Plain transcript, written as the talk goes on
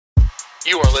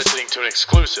You are listening to an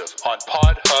exclusive on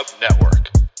Pod Hub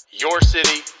Network. Your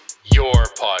city, your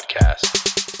podcast.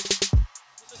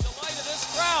 The delight of this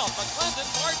crowd. McClendon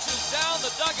marches down the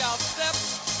dugout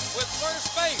steps with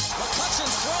first base.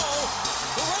 McCutcheon's throw.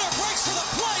 The runner breaks to the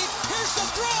plate. Here's the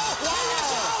throw. Wow. He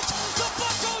is out. The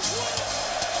Buccos win.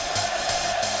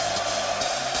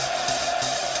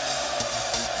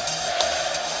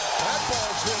 That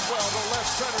ball's hit well to left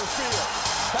center field.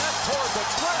 Back toward the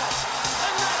track.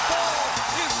 And that ball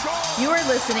is gone. You are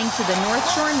listening to the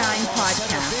North Shore 9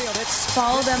 podcast.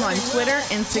 Follow them on Twitter,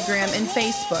 Instagram, and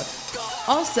Facebook.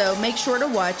 Also, make sure to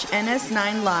watch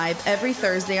NS9 Live every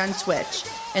Thursday on Twitch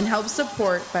and help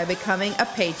support by becoming a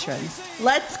patron.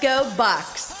 Let's go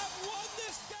Bucks!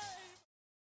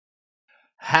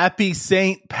 Happy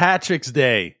St. Patrick's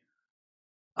Day.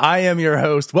 I am your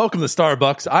host. Welcome to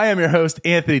Starbucks. I am your host,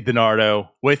 Anthony DiNardo.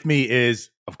 With me is,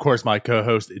 of course, my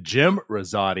co-host, Jim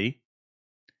Rosati.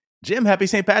 Jim, happy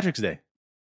St. Patrick's Day.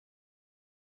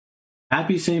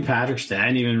 Happy St. Patrick's Day. I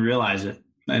didn't even realize it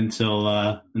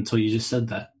until you just said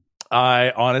that.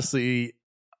 I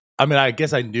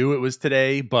guess I knew it was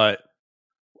today, but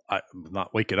I'm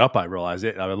not waking up. I realized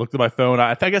it. I looked at my phone.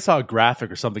 I think I saw a graphic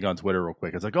or something on Twitter real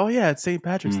quick. It's like, oh yeah, it's St.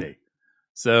 Patrick's Day.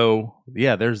 So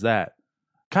yeah, there's that.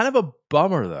 Kind of a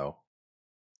bummer though.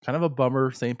 Kind of a bummer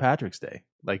St. Patrick's Day.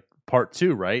 Like part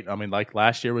 2, right? I mean, like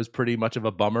last year was pretty much of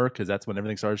a bummer because that's when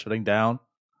everything started shutting down.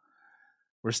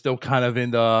 We're still kind of in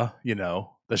the,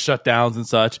 the shutdowns and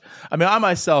such. I mean,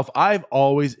 I've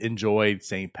always enjoyed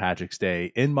St. Patrick's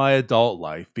Day in my adult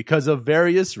life because of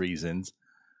various reasons.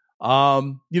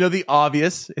 The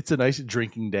obvious, it's a nice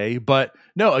drinking day, but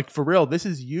no, like for real, this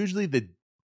is usually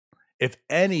if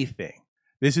anything,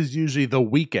 this is usually the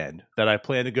weekend that I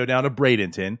plan to go down to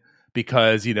Bradenton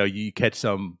because, you catch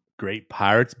some great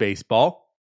Pirates baseball.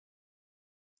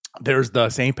 There's the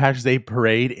St. Patrick's Day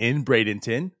parade in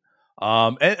Bradenton.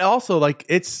 And also like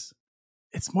it's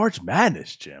March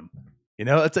Madness, Jim.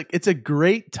 It's a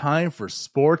great time for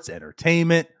sports,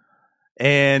 entertainment,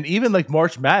 and even like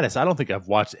March Madness. I don't think I've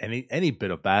watched any bit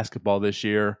of basketball this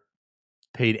year,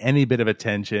 paid any bit of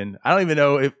attention. I don't even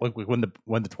know if when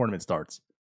the tournament starts.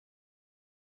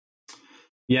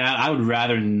 Yeah, I would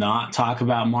rather not talk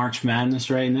about March Madness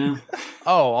right now.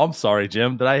 Oh, I'm sorry,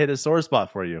 Jim. Did I hit a sore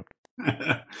spot for you?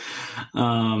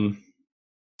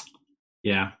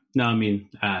 Yeah. No, I mean,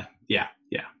 yeah.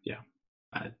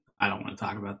 I don't want to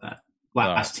talk about that.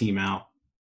 Last team out.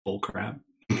 Bull crap.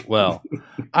 Well,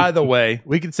 either way,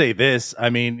 we can say this.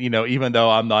 I mean, even though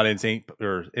I'm not in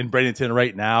Bradenton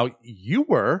right now, you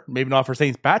were, maybe not for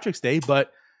St. Patrick's Day,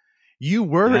 but you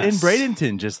were in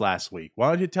Bradenton just last week. Why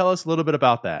don't you tell us a little bit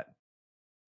about that?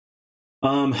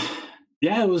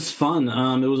 Yeah, it was fun.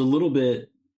 It was a little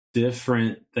bit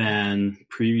different than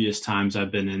previous times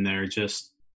I've been in there, just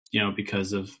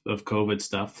because of COVID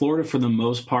stuff. Florida, for the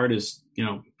most part, is,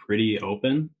 pretty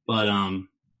open, but,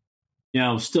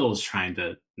 still was trying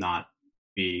to not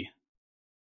be,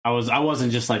 I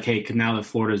wasn't just like, hey, now that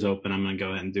Florida's open, I'm going to go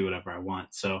ahead and do whatever I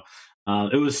want. So,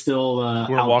 it was still,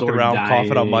 we're walking around dining,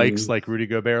 coughing on mics like Rudy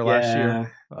Gobert last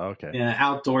year. Oh, okay. Yeah.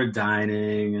 Outdoor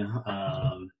dining,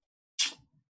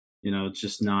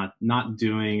 just not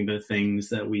doing the things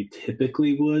that we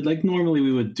typically would. Like normally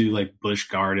we would do like Busch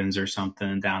Gardens or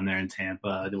something down there in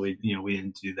Tampa. We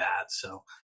didn't do that. So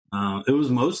it was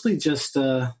mostly just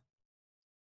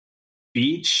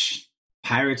beach,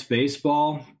 Pirates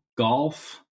baseball,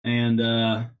 golf,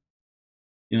 and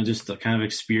just kind of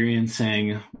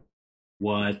experiencing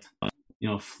what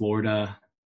Florida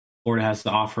has to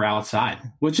offer outside,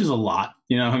 which is a lot.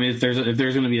 I mean, if there's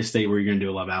going to be a state where you're going to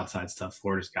do a lot of outside stuff,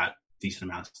 Florida's got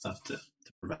decent amounts of stuff to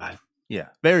provide. Yeah,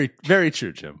 very, very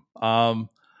true, Jim. And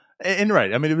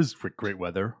right. I mean, it was great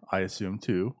weather, I assume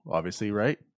too, obviously,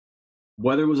 right?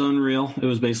 Weather was unreal. It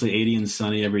was basically 80 and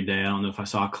sunny every day. I don't know if I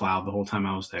saw a cloud the whole time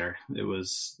I was there.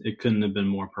 It couldn't have been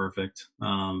more perfect.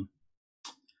 Only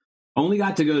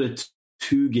got to go to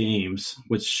 2 games,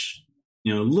 which,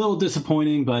 a little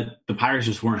disappointing, but the Pirates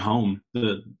just weren't home.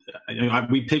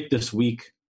 We picked this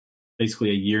week basically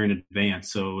a year in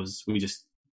advance. So we just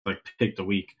picked a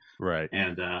week. Right.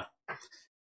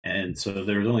 And so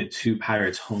there was only 2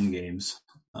 Pirates home games.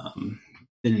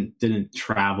 Didn't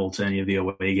travel to any of the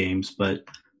away games, but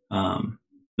that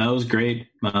was great.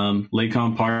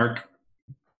 Lakon Park,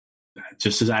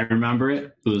 just as I remember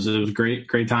it, it was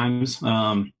great times.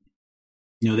 They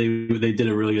did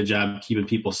a really good job keeping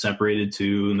people separated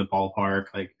too in the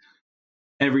ballpark. Like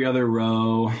every other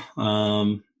row,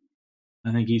 I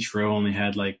think each row only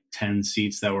had like 10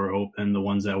 seats that were open, the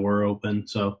ones that were open.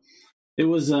 So it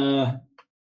was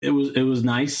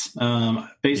nice.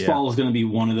 Baseball is going to be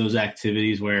one of those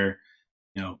activities where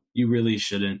you really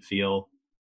shouldn't feel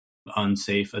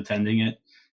unsafe attending it.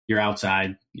 You're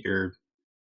outside, you're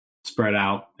spread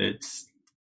out.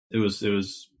 There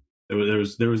was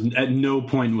at no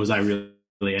point was I really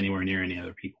anywhere near any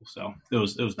other people. So it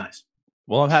was nice.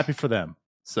 Well, I'm happy for them.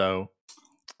 So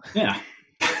yeah,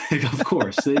 of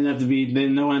course they didn't have to be.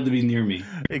 No one had to be near me.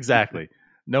 Exactly.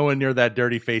 No one near that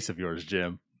dirty face of yours,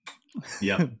 Jim.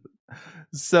 Yep.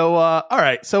 So, all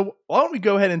right. So why don't we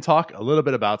go ahead and talk a little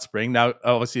bit about spring? Now,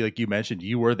 obviously, like you mentioned,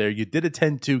 you were there. You did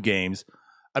attend 2 games.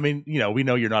 I mean, we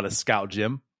know you're not a scout,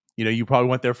 Jim. You probably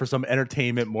went there for some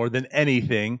entertainment more than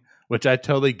anything, which I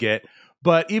totally get.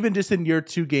 But even just in your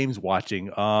 2 games watching,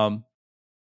 what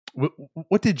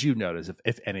did you notice,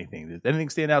 if anything? Did anything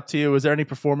stand out to you? Was there any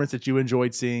performance that you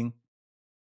enjoyed seeing?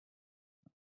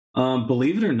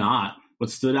 Believe it or not, what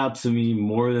stood out to me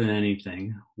more than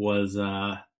anything was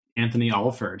Anthony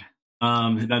Alford.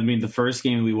 The first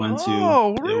game we went to.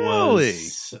 Oh, really?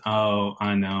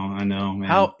 I know, man.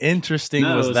 How interesting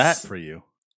was that for you?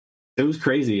 It was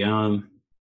crazy.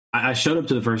 I showed up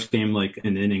to the first game like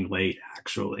an inning late,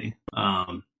 actually.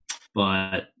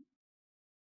 But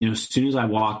as soon as I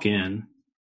walk in,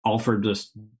 Alford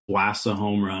just blasts a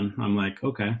home run. I'm like,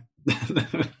 okay.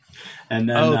 And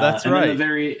then, that's right.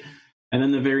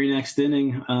 Then the very next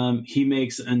inning, he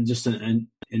makes just an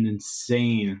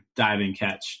insane diving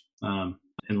catch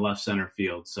in left center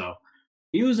field. So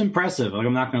he was impressive. Like,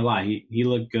 I'm not gonna lie, he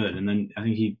looked good. And then I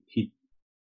think he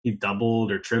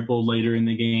doubled or tripled later in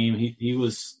the game. He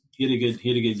had a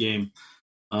good game.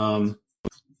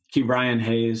 Brian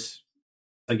Hayes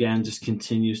again just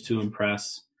continues to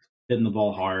impress, hitting the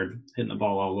ball hard, hitting the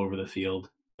ball all over the field.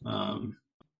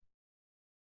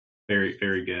 Very,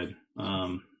 very good.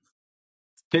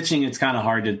 Pitching, it's kind of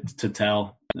hard to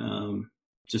tell,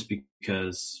 just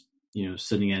because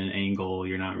sitting at an angle,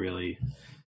 you're not really.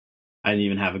 I didn't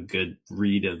even have a good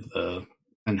read of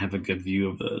and have a good view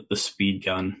of the speed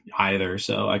gun either,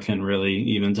 so I couldn't really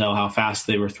even tell how fast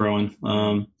they were throwing.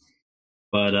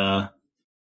 But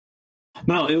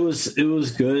no, it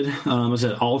was good. I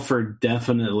said Alford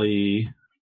definitely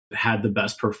had the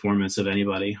best performance of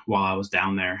anybody while I was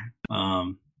down there.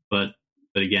 But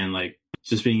again, like,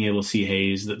 just being able to see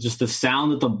Hayes, just the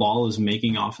sound that the ball is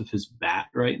making off of his bat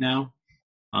right now,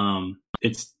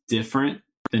 it's different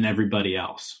than everybody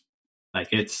else. Like,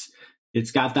 it's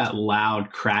got that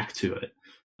loud crack to it.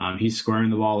 He's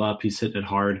squaring the ball up. He's hitting it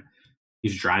hard.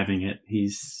 He's driving it.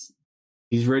 He's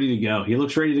ready to go. He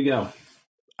looks ready to go.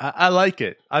 I like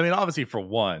it. I mean, obviously, for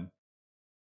one,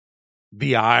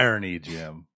 the irony,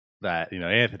 Jim, that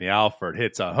Anthony Alford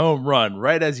hits a home run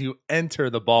right as you enter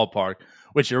the ballpark.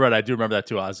 Which, you're right, I do remember that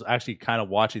too. I was actually kind of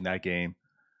watching that game,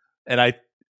 and I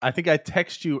think I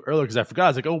texted you earlier because I forgot. I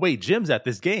was like, "Oh wait, Jim's at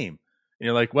this game," and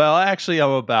you're like, "Well, actually,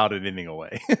 I'm about an inning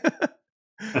away."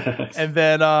 And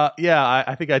then,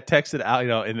 I think I texted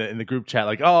out, in the group chat,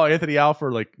 like, "Oh, Anthony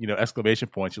Alford," like, exclamation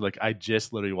points. You're like, "I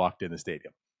just literally walked in the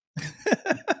stadium."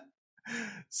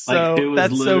 So like, it was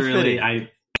that's so fitting.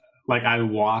 I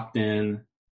walked in,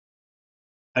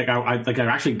 I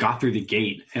actually got through the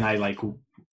gate, and I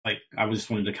just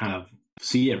wanted to kind of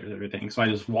see everything. So I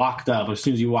just walked up. As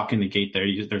soon as you walk in the gate there,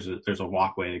 there's a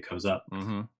walkway that goes up.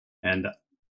 Mm-hmm. And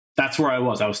that's where I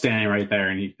was. I was standing right there,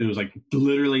 and it was like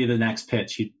literally the next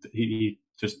pitch. He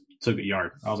just took a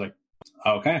yard. I was like,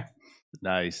 okay.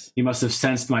 Nice. He must have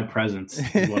sensed my presence,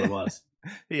 is what it was.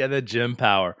 Yeah, the gym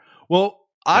power. Well,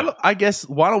 I guess,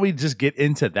 why don't we just get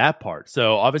into that part?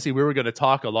 So obviously we were going to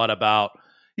talk a lot about,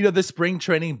 the spring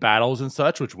training battles and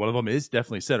such, which one of them is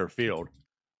definitely center field.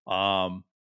 And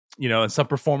some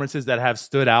performances that have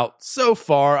stood out so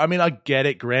far. I mean, I get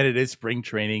it. Granted, it's spring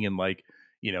training, and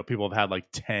people have had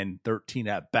 10, 13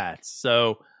 at bats.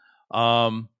 So,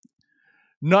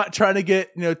 not trying to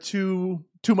get, too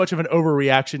much of an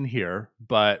overreaction here,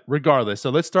 but regardless.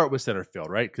 So let's start with center field,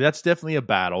 right? Because that's definitely a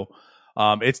battle.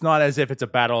 It's not as if it's a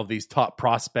battle of these top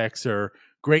prospects or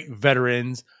great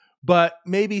veterans, but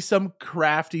maybe some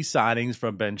crafty signings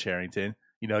from Ben Cherington.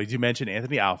 You mentioned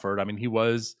Anthony Alford. I mean, he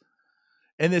was,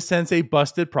 in this sense, a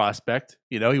busted prospect.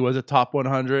 He was a top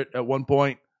 100 at one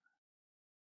point.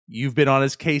 You've been on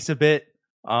his case a bit,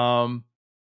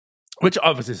 which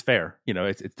obviously is fair.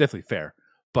 It's definitely fair.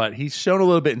 But he's shown a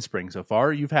little bit in spring so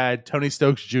far. You've had Tony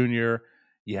Stokes Jr.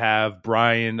 You have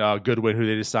Brian Goodwin, who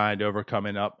they just signed over,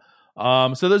 coming up.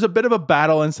 So there's a bit of a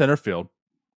battle in center field.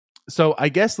 So I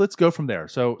guess let's go from there.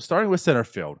 So starting with center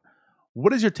field,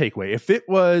 what is your takeaway? If it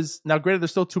was, now granted,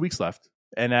 there's still 2 weeks left.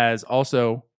 And as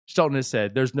also Shelton has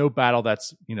said, there's no battle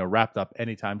that's, wrapped up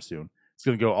anytime soon. It's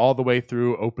going to go all the way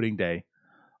through opening day.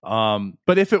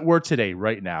 But if it were today,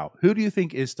 right now, who do you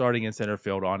think is starting in center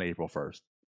field on April 1st?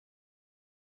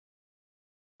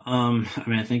 I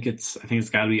mean, I think it's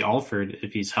got to be Alford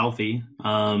if he's healthy.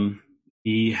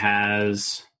 He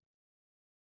has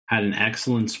had an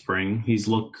excellent spring. He's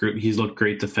looked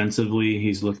great defensively.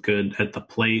 He's looked good at the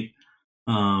plate.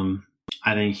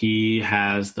 I think he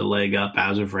has the leg up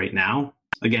as of right now.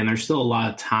 Again, there's still a lot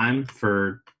of time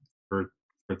for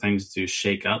things to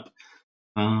shake up.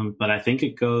 But I think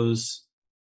it goes.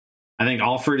 I think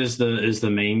Alford is the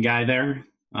main guy there,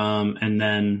 and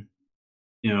then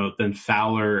then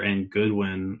Fowler and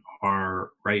Goodwin are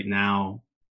right now.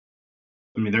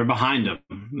 I mean, they're behind him,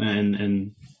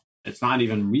 and it's not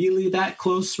even really that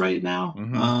close right now.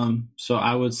 Mm-hmm. So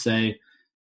I would say,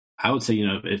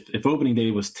 if opening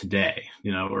day was today,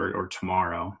 or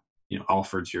tomorrow,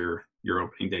 Alford's your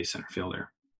opening day center fielder.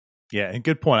 Yeah, and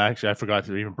good point. Actually, I forgot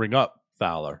to even bring up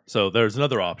Fowler. So there's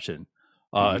another option,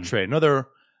 a trade, another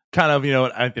kind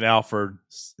of Anthony Alford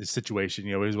situation.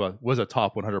 He was a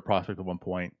top 100 prospect at one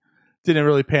point, didn't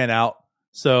really pan out.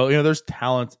 So there's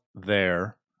talent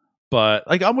there, but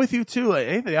I'm with you too.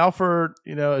 Anthony Alford,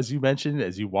 as you mentioned,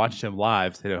 as you watched him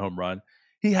live hit a home run,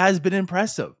 he has been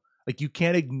impressive. You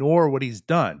can't ignore what he's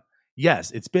done.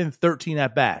 Yes, it's been 13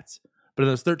 at bats, but in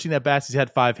those 13 at bats, he's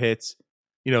had 5 hits.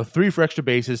 3 for extra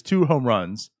bases, 2 home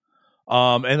runs.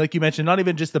 And like you mentioned, not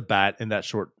even just the bat in that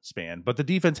short span, but the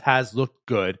defense has looked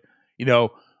good.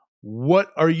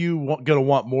 What are you going to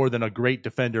want more than a great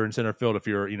defender in center field if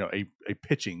you're, a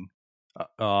pitching,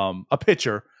 a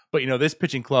pitcher? But, this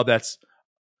pitching club that's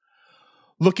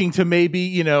looking to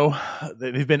maybe,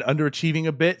 they've been underachieving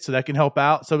a bit, so that can help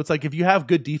out. So it's if you have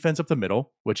good defense up the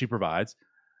middle, which he provides,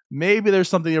 maybe there's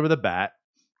something over the bat.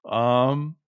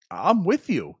 I'm with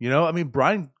you.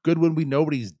 Brian Goodwin, we know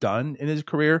what he's done in his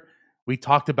career. We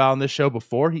talked about on this show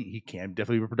before. He can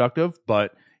definitely be productive,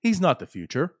 but he's not the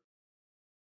future.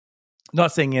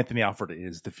 Not saying Anthony Alford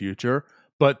is the future,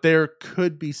 but there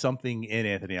could be something in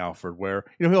Anthony Alford where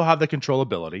he'll have the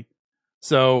controllability.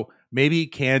 So maybe he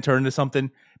can turn into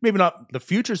something. Maybe not the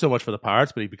future so much for the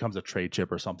Pirates, but he becomes a trade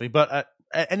chip or something. But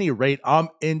at any rate, I'm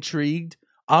intrigued.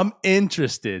 I'm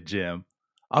interested, Jim.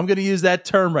 I'm going to use that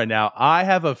term right now. I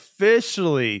have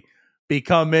officially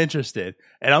become interested,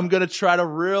 and I'm going to try to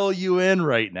reel you in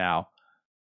right now.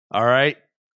 All right?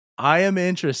 I am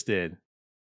interested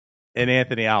in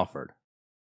Anthony Alford.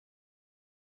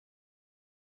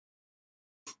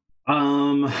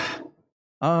 I'm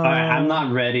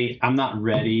not ready. I'm not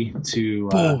ready to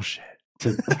bullshit.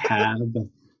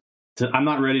 I'm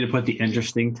not ready to put the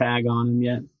interesting tag on him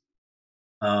yet.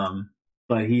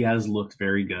 But he has looked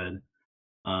very good.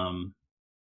 And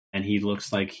he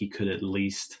looks like he could at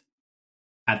least,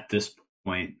 at this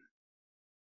point,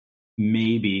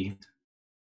 maybe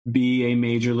be a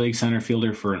major league center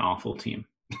fielder for an awful team.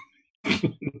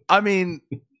 I mean,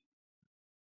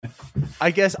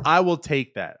 I guess I will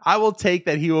take that. I will take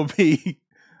that he will be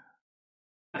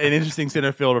an interesting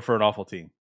center fielder for an awful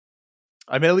team.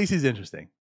 I mean, at least he's interesting.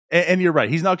 And you're right.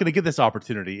 He's not going to get this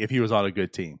opportunity if he was on a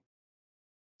good team.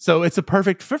 So it's a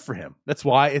perfect fit for him. That's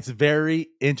why it's very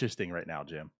interesting right now,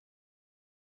 Jim.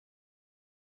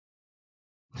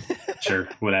 Sure,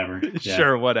 whatever. Yeah.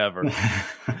 Sure, whatever.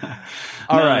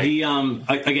 All right. He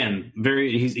again,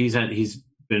 he's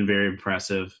been very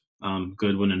impressive.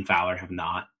 Goodwin and Fowler have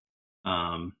not.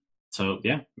 So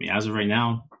yeah, I mean, as of right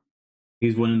now,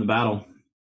 he's winning the battle.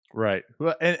 Right.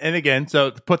 Well, and again, so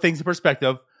to put things in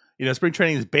perspective, spring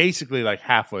training is basically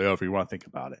halfway over. You want to think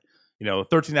about it.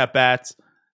 13 at bats.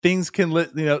 Things can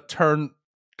turn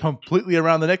completely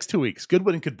around the next 2 weeks.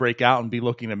 Goodwin could break out and be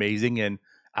looking amazing, and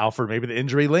Alford, maybe the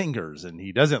injury lingers and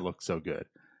he doesn't look so good.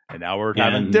 And now we're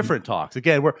having different talks.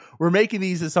 Again, we're making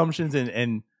these assumptions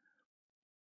and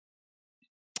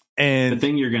the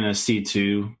thing you're going to see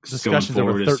too, discussions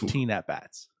over 13 at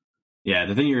bats. Yeah,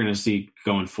 the thing you're going to see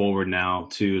going forward now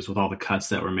too is with all the cuts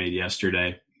that were made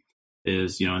yesterday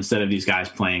is, instead of these guys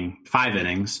playing 5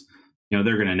 innings, they're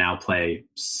going to now play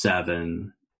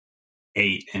 7,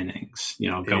 8 innings,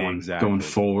 going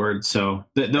forward. So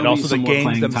and also the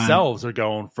games themselves are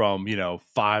going from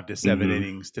 5 to 7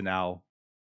 innings to now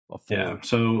a full. Yeah,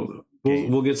 so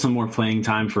we'll get some more playing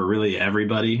time for really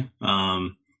everybody.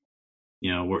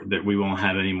 That we won't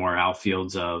have any more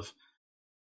outfields of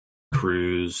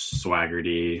Cruz,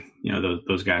 Swaggerty.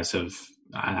 Those guys have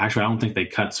actually. I don't think they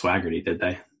cut Swaggerty, did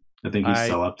they? I think he's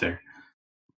still up there.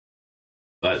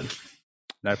 But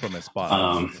not from his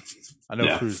spot. I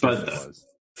know Cruz was.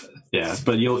 Yeah,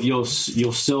 but you'll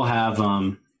still have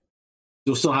some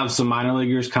minor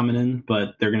leaguers coming in,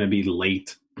 but they're going to be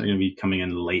late. They're going to be coming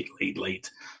in late.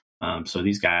 So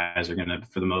these guys are going to,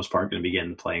 for the most part, going to be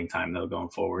getting playing time though going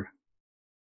forward.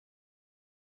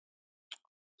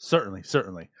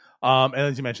 Certainly. And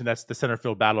as you mentioned, that's the center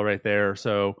field battle right there.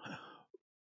 So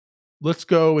let's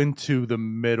go into the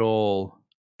middle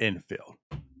infield.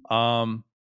 I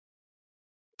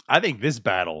think this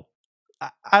battle,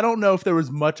 I don't know if there was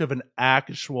much of an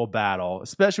actual battle,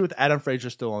 especially with Adam Frazier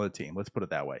still on the team. Let's put it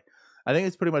that way. I think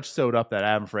it's pretty much sewed up that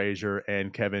Adam Frazier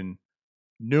and Kevin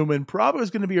Newman probably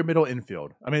is going to be your middle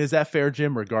infield. I mean, is that fair,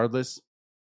 Jim, regardless?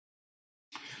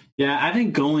 Yeah, I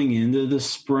think going into the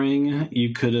spring,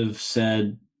 you could have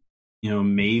said,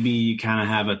 maybe you kind of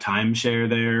have a timeshare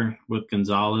there with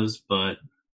Gonzalez, but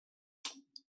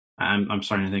I'm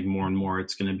starting to think more and more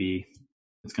it's going to be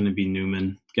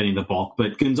Newman getting the bulk,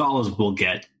 but Gonzalez will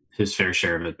get his fair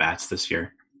share of at bats this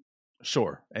year.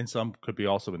 Sure, and some could be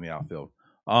also in the outfield.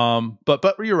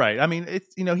 But you're right. I mean,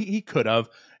 it's he could have,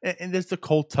 and there's the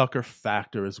Cole Tucker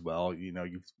factor as well.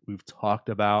 We've talked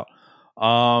about.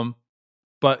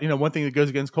 But one thing that goes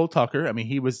against Cole Tucker, I mean,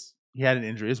 he had an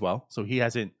injury as well, so he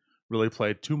hasn't really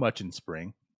played too much in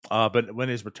spring. But when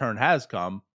his return has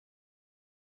come,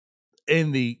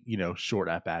 in the short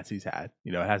at bats he's had,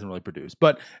 it hasn't really produced.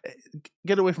 But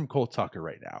get away from Cole Tucker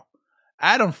right now.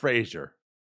 Adam Frazier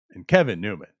and Kevin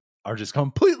Newman are just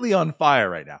completely on fire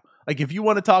right now. Like, if you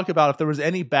want to talk about if there was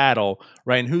any battle,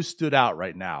 right, and who stood out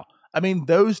right now, I mean,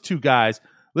 those two guys.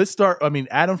 Let's start. I mean,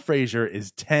 Adam Frazier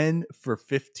is 10 for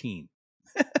 15.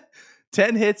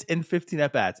 10 hits and 15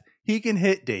 at bats. He can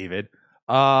hit, David.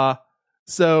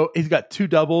 So he's got 2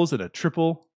 doubles and a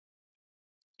triple.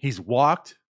 He's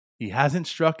walked. He hasn't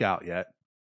struck out yet.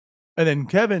 And then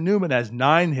Kevin Newman has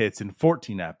 9 hits and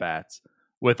 14 at bats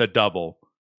with a double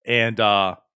and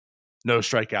no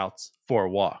strikeouts, 4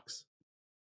 walks.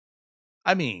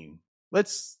 I mean,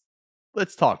 let's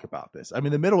talk about this. I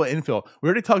mean, the middle infield, we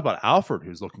already talked about Alfred,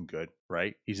 who's looking good,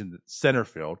 right? He's in the center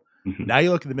field. Mm-hmm. Now you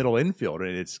look at the middle infield,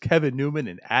 and it's Kevin Newman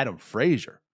and Adam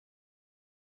Frazier.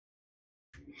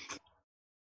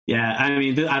 Yeah, I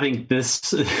mean, I think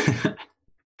this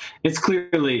it's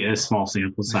clearly a small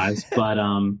sample size, but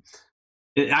I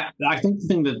think the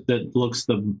thing that looks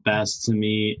the best to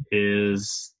me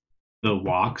is the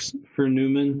walks for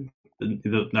Newman.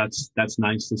 That's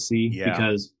nice to see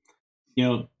because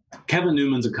Kevin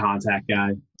Newman's a contact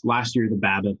guy. Last year the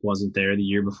BABIP wasn't there. The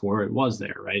year before it was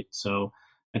there, right? So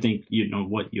I think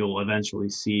what you'll eventually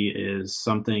see is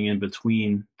something in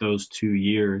between those 2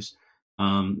 years.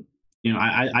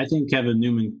 I think Kevin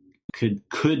Newman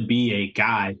could be a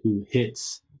guy who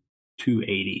hits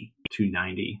 280,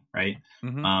 290, right?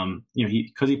 Mm-hmm.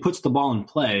 Because he puts the ball in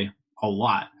play a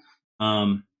lot.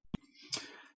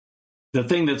 The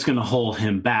thing that's going to hold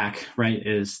him back, right,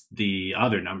 is the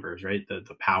other numbers, right?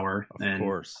 The power, of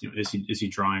course. Is he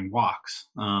drawing walks?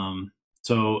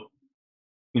 So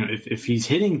if he's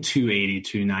hitting 280,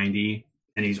 290,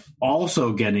 and he's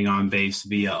also getting on base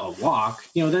via a walk,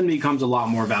 then becomes a lot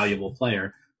more valuable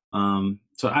player.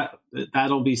 So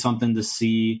that'll be something to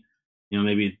see,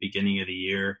 maybe at the beginning of the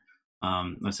year.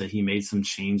 Let's say he made some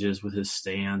changes with his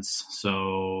stance.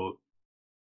 So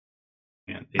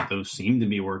those seem to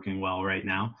be working well right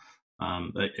now.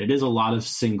 It is a lot of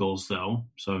singles, though.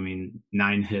 So, I mean,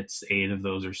 9 hits, 8 of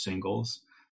those are singles.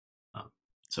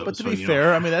 But to be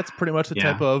fair, I mean, that's pretty much the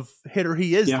type of hitter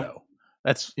he is, though.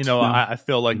 That's, I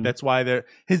feel like that's why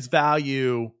his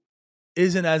value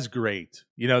isn't as great.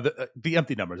 The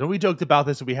empty numbers. And we joked about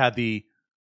this. We had the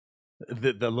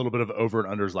little bit of over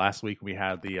and unders last week. We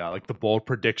had the bold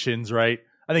predictions, right?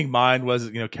 I think mine was,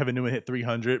 Kevin Newman hit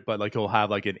 300, but he'll have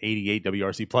like an 88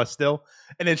 WRC plus still.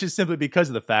 And it's just simply because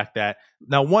of the fact that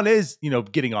now one is,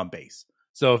 getting on base.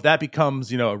 So if that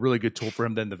becomes, a really good tool for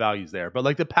him, then the value's there.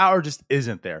 But the power just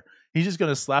isn't there. He's just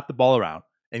going to slap the ball around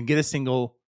and get a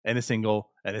single and a single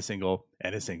and a single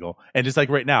and a single. And just like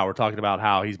right now, we're talking about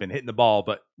how he's been hitting the ball,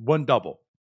 but 1 double.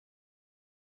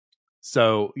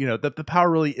 So, the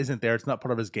power really isn't there. It's not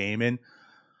part of his game. And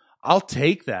I'll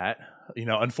take that.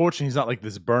 Unfortunately, he's not like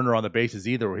this burner on the bases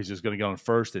either, where he's just going to get on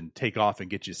first and take off and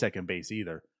get you second base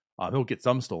either. He'll get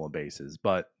some stolen bases,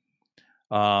 but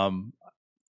I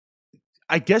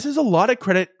guess there's a lot of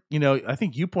credit. I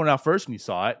think you pointed out first when you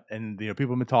saw it, and people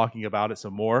have been talking about it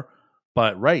some more.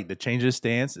 But right, the change of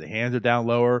stance, the hands are down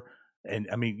lower, and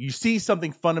I mean, you see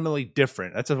something fundamentally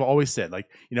different. That's what I've always said.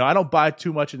 I don't buy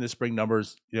too much in the spring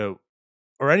numbers,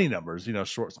 or any numbers,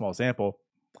 short, small sample,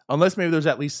 unless maybe there's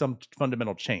at least some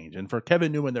fundamental change. And for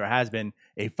Kevin Newman, there has been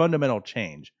a fundamental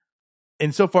change,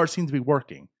 and so far it seems to be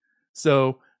working.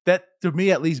 So that, to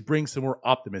me, at least brings some more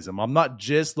optimism. I'm not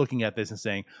just looking at this and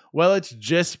saying, well, it's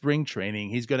just spring training.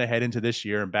 He's going to head into this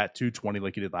year and bat 220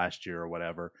 like he did last year or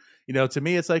whatever. To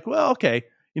me, it's like, well, okay.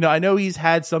 I know he's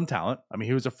had some talent. I mean,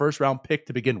 he was a first-round pick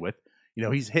to begin with.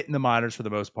 He's hitting the minors for the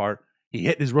most part. He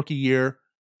hit his rookie year.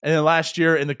 And then last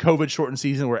year in the COVID-shortened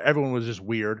season where everyone was just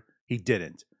weird, he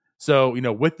didn't. So,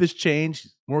 with this change,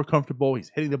 he's more comfortable.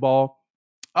 He's hitting the ball.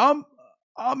 I'm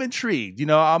intrigued.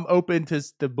 I'm open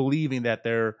to believing that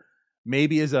there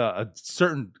maybe is a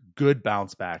certain good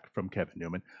bounce back from Kevin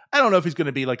Newman. I don't know if he's going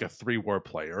to be like a 3-WAR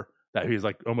player that he's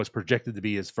like almost projected to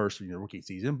be his first rookie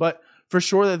season, but for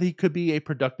sure that he could be a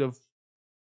productive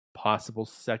possible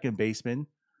second baseman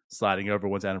sliding over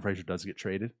once Adam Frazier does get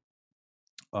traded.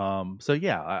 So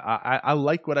yeah, I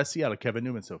like what I see out of Kevin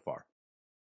Newman so far.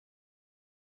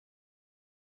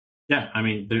 Yeah, I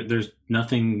mean, there's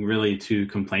nothing really to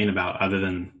complain about other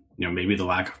than maybe the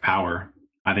lack of power.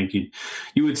 I think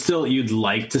you'd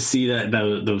like to see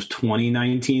those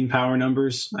 2019 power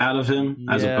numbers out of him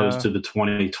as opposed to the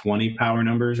 2020 power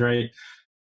numbers, right?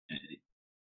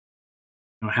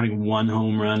 Having 1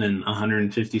 home run and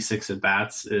 156 at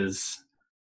bats is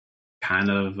kind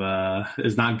of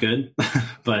is not good,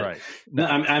 but right. No.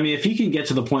 I mean, if he can get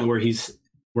to the point where he's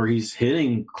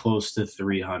hitting close to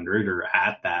 300 or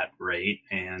at that rate,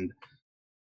 and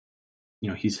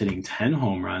he's hitting 10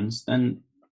 home runs, then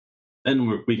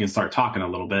we can start talking a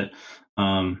little bit.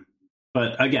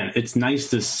 But again, it's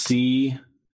nice to see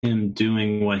him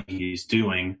doing what he's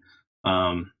doing.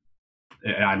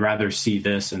 I'd rather see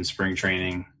this in spring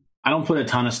training. I don't put a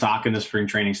ton of stock in the spring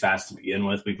training stats to begin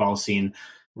with. We've all seen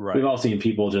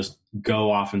people just go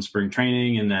off in spring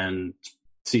training and then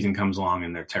season comes along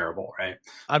and they're terrible, right?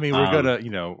 I mean, we're gonna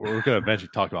eventually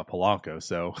talk about Polanco,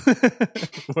 so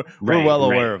we're well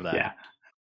aware of that. Yeah.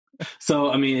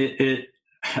 So I mean,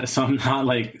 so I'm not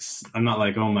like,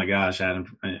 oh my gosh, Kevin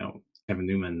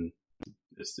Newman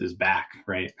is back,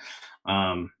 right?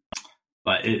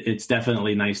 But it's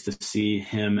definitely nice to see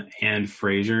him and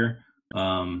Frazier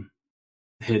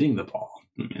hitting the ball.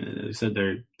 I mean, they said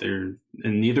they're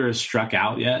and neither has struck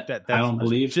out yet. I don't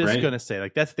believe. Just right? Gonna say,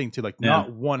 like, that's the thing too. Like,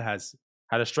 not one has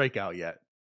had a strikeout yet.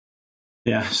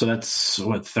 Yeah, so that's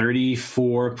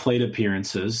 34 plate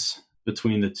appearances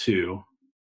between the two.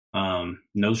 No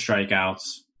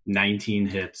strikeouts, 19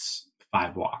 hits,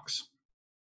 5 walks.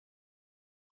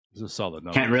 Those are solid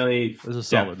numbers. Those are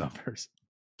solid numbers.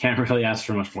 Can't really ask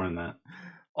for much more than that.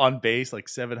 On base, like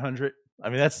 700. I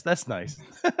mean, that's nice.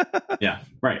 Yeah,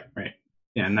 right.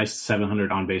 Yeah, nice 700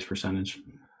 on base percentage.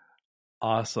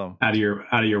 Awesome. Out of your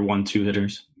 1-2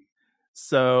 hitters.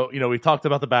 So, we talked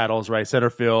about the battles, right? Center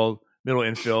field, middle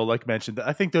infield, like mentioned.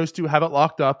 I think those two have it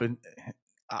locked up, and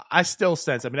I still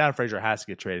sense, Adam Frazier has to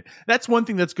get traded. That's one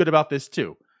thing that's good about this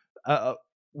too.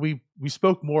 We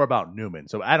spoke more about Newman.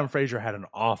 So Adam Frazier had an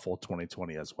awful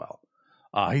 2020 as well.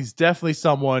 He's definitely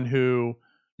someone who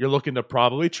you're looking to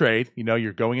probably trade.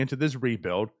 You're going into this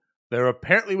rebuild. There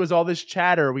apparently was all this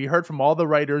chatter. We heard from all the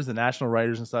writers, the national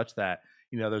writers and such, that,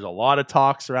 there's a lot of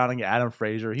talk surrounding Adam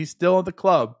Frazier. He's still at the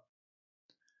club.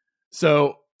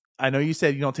 So I know you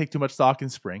said you don't take too much stock in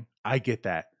spring. I get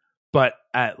that. But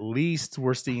at least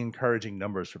we're seeing encouraging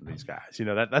numbers from these guys.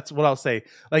 That's what I'll say.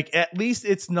 Like, at least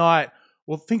it's not,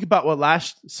 well, think about what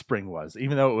last spring was.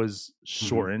 Even though it was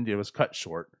shortened, it was cut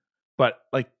short. But,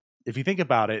 like, if you think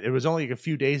about it, it was only a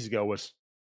few days ago was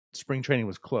spring training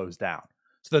was closed down.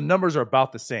 So the numbers are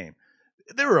about the same.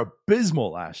 They were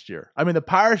abysmal last year. I mean, the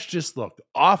Pirates just looked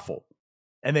awful.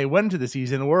 And they went into the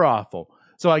season and were awful.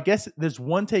 So I guess there's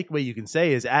one takeaway you can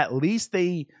say is at least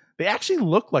they actually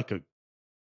look like a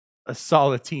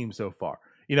solid team so far.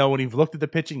 When you've looked at the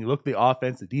pitching, you look at the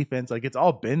offense, the defense, like, it's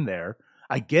all been there.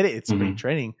 I get it. It's spring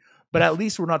training. But at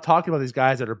least we're not talking about these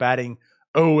guys that are batting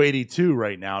 082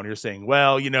 right now. And you're saying,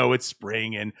 well, it's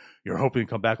spring and you're hoping to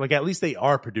come back. Like, at least they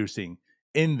are producing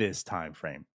in this time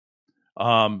frame.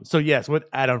 So yes, with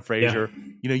Adam Frazier,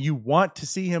 you want to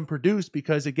see him produce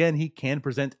because, again, he can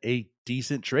present a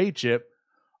decent trade chip.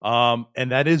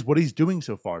 And that is what he's doing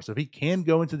so far. So if he can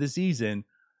go into the season,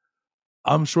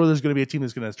 I'm sure there's going to be a team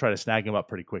that's going to try to snag him up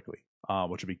pretty quickly,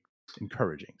 which would be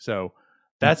encouraging. So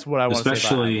that's what I want to say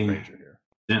about Adam Frazier here.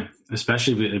 Yeah,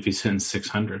 especially if he's hitting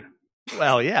 600.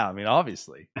 Well, yeah,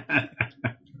 obviously.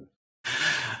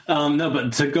 No,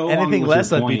 but to go anything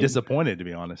less, I'd be disappointed, to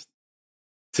be honest.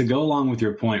 To go along with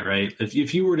your point, right?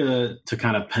 If you were to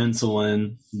kind of pencil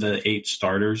in the 8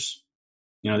 starters,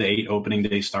 the 8 opening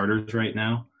day starters right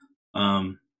now,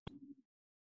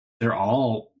 they're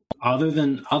all other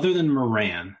than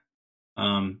Moran,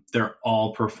 they're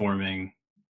all performing,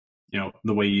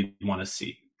 the way you want to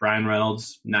see. Brian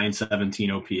Reynolds, 917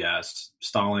 OPS,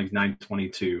 Stallings,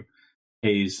 922,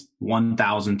 Hayes,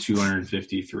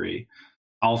 1,253,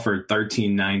 Alford,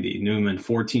 1390, Newman,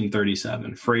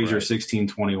 1437, Frazier,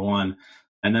 1621,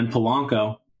 and then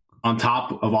Polanco, on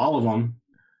top of all of them,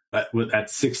 at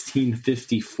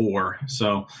 1654.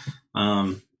 So,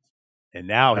 and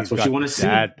now that's he's what got you want to see.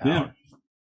 dad power. Yeah.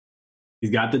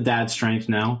 He's got the dad strength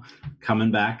now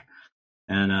coming back.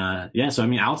 And so I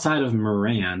mean, outside of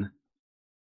Moran,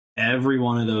 every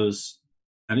one of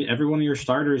your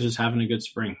starters is having a good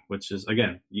spring, which is,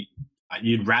 again,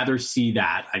 you'd rather see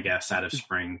that, I guess, out of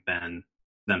spring than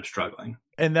them struggling.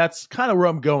 And that's kind of where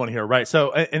I'm going here, right?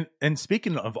 So, and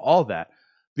speaking of all that,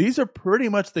 these are pretty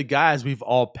much the guys we've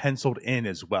all penciled in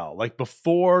as well. Like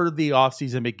before the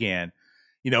offseason began,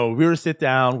 we were to sit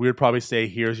down, we would probably say,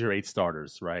 here's your 8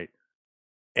 starters, right?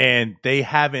 And they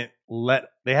haven't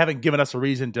given us a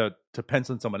reason to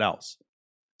pencil in someone else.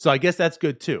 So I guess that's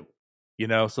good too.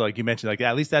 So like you mentioned, like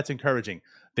at least that's encouraging.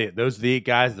 Those are the 8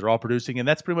 guys, they're all producing, and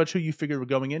that's pretty much who you figured were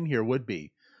going in here would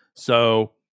be.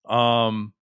 So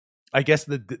I guess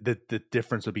the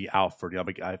difference would be Alford.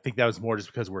 I think that was more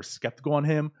just because we're skeptical on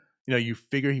him. You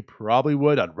figure he probably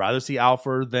would. I'd rather see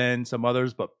Alford than some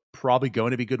others, but probably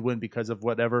going to be good win because of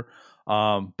whatever.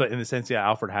 But in the sense, yeah,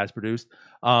 Alford has produced.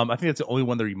 I think that's the only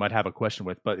one that you might have a question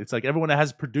with. But it's like everyone that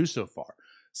has produced so far.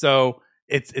 So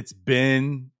it's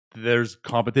been, there's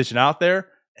competition out there,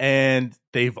 and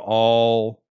they've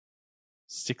all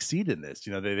succeeded in this.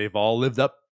 They've all lived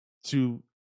up to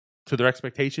their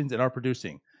expectations and are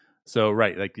producing. So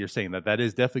right, like you're saying, that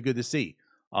is definitely good to see.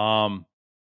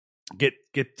 Get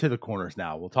to the corners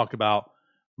now. We'll talk about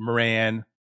Moran,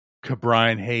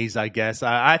 Cabrian Hayes, I guess.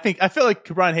 I feel like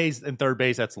Cabrian Hayes in third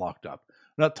base, that's locked up.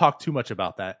 We'll not talk too much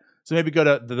about that. So maybe go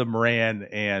to the Moran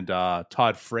and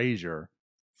Todd Frazier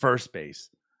first base.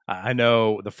 I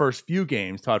know the first few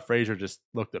games, Todd Frazier just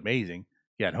looked amazing.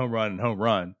 He had home run and home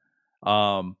run.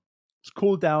 It's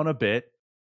cooled down a bit.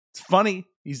 It's funny.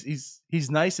 He's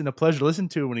nice and a pleasure to listen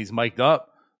to when he's mic'd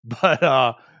up, but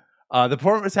the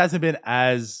performance hasn't been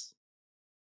as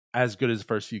good as the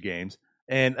first few games.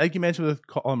 And like you mentioned with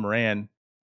Colin Moran,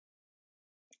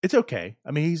 it's okay.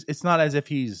 I mean, it's not as if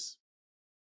he's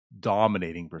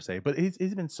dominating per se, but he's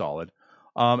been solid.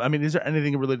 I mean, is there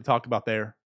anything really to talk about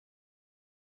there?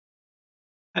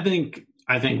 I think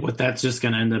what that's just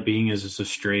going to end up being is just a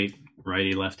straight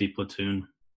righty lefty platoon,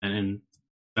 and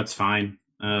that's fine.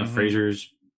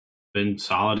 Frazier's been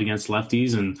solid against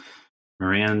lefties, and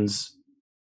Moran's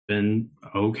been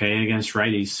okay against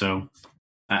righties. So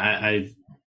I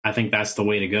think that's the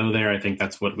way to go there. I think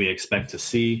that's what we expect to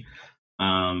see.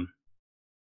 Will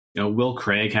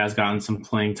Craig has gotten some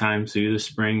playing time too this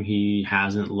spring. He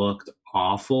hasn't looked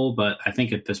awful, but I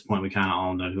think at this point we kind of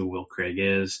all know who Will Craig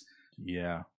is.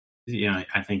 Yeah.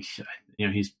 I think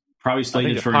he's probably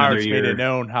slated for another Pirates year. made it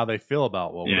known how they feel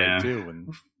about Will Craig too,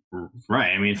 and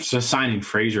right. I mean, just signing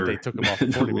Frazier, they took him off the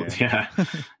 40-man.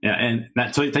 yeah, and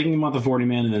so taking him off the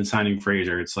 40-man and then signing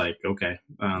Frazier, it's like okay,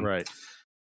 right.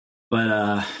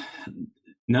 But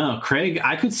no, Craig.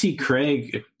 I could see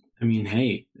Craig. I mean,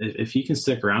 hey, if he can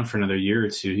stick around for another year or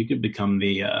two, he could become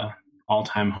the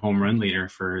all-time home run leader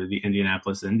for the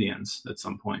Indianapolis Indians at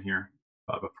some point here,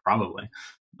 probably.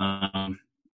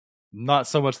 Not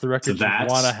so much the record you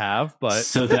want to have, but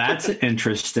so that's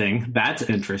interesting.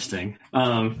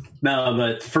 No,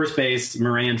 but first base,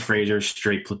 Moran, Frazier,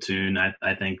 straight platoon.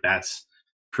 I think that's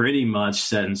pretty much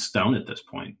set in stone at this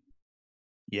point.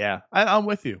 Yeah, I'm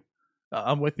with you.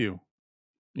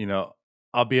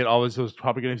 Albeit always was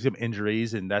probably going to be some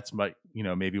injuries, and that's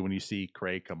maybe when you see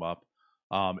Craig come up,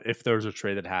 if there's a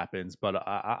trade that happens. But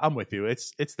I'm with you.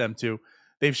 It's them too.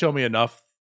 They've shown me enough,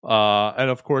 and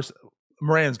of course,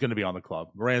 Moran's going to be on the club.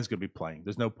 Moran's going to be playing.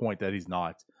 There's no point that he's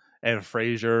not. And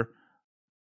Frazier,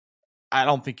 I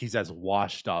don't think he's as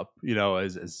washed up,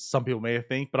 as some people may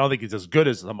think, but I don't think he's as good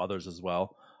as some others as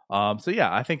well. So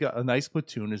yeah, I think a nice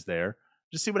platoon is there.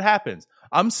 Just see what happens.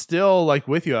 I'm still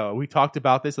with you. We talked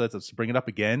about this. So let's bring it up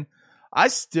again. I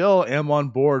still am on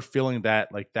board feeling that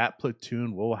that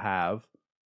platoon will have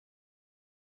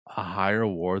a higher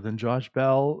WAR than Josh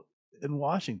Bell in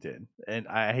Washington. And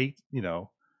I hate,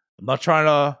 I'm not trying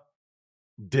to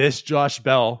diss Josh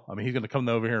Bell. I mean, he's going to come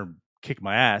over here and kick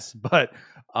my ass, but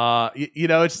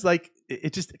it's just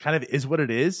it just kind of is what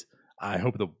it is. I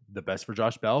hope the best for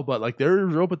Josh Bell, but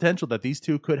there's real potential that these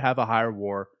two could have a higher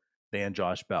WAR than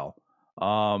Josh Bell.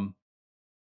 At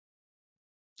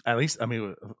least, I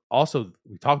mean, also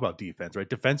we talk about defense, right?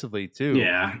 Defensively too.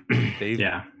 Yeah.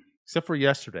 Except for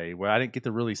yesterday where I didn't get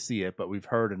to really see it, but we've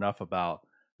heard enough about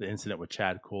the incident with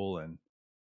Chad Cole and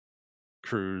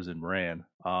Cruz and Moran.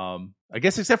 I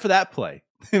guess except for that play,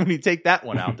 when you take that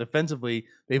one out, defensively,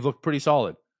 they've looked pretty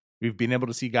solid. We've been able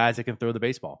to see guys that can throw the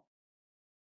baseball.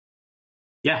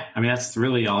 Yeah, I mean, that's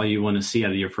really all you want to see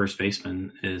out of your first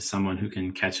baseman is someone who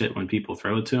can catch it when people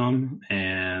throw it to him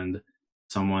and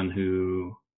someone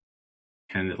who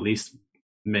can at least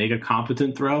make a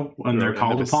competent throw when they're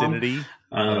called the upon. Vicinity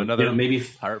of another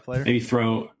Pirate player. Maybe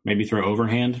throw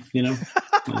overhand.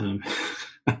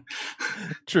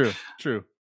 True.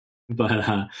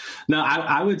 But no,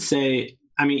 I would say.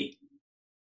 I mean,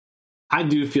 I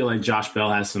do feel like Josh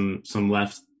Bell has something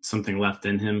left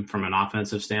in him from an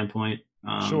offensive standpoint.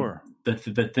 Sure.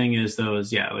 The thing is, though,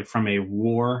 is like from a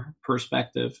WAR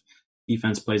perspective,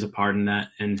 defense plays a part in that,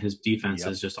 and his defense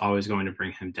is just always going to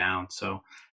bring him down. So,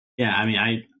 yeah, I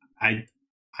mean,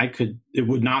 I could. It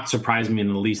would not surprise me in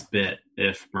the least bit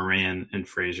if Moran and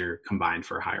Frazier combined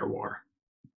for a higher WAR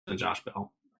than Josh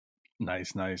Bell.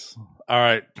 Nice. All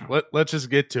right, let's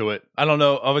just get to it. I don't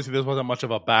know. Obviously, this wasn't much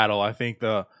of a battle. I think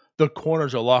the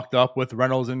corners are locked up with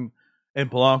Reynolds and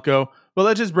Polanco, but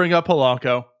let's just bring up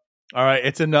Polanco. All right,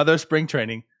 it's another spring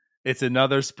training. It's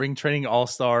another spring training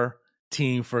all-star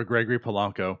team for Gregory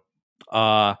Polanco.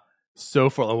 So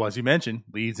far, as you mentioned,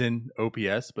 leads in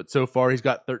OPS, but so far he's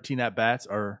got 13 at-bats,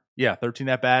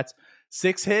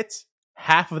 6 hits,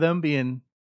 half of them being,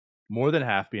 more than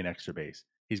half being extra base.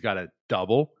 He's got a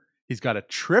double, he's got a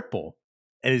triple,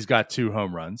 and he's got 2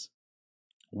 home runs,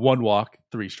 1 walk,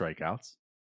 3 strikeouts.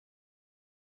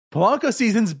 Polanco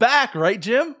season's back, right,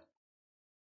 Jim?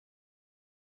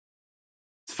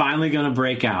 It's finally going to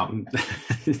break out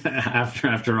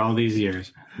after all these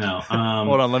years. No,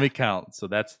 hold on, let me count. So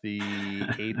that's the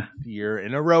 8th year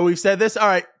in a row we've said this. All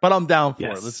right, but I'm down for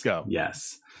it. Let's go.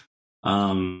 Yes.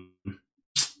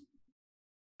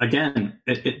 Again,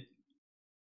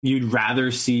 you'd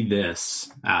rather see this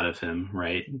out of him,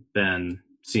 right, than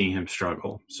seeing him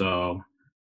struggle. So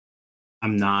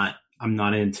I'm not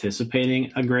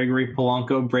anticipating a Gregory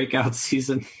Polanco breakout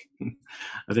season.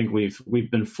 I think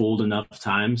we've been fooled enough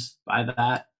times by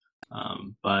that.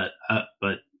 But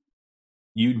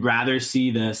you'd rather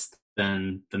see this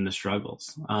than the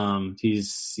struggles.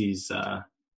 He's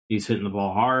hitting the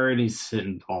ball hard. He's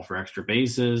hitting the ball for extra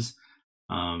bases.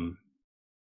 I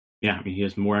mean, he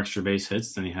has more extra base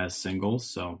hits than he has singles.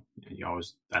 So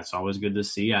that's always good to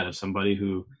see out of somebody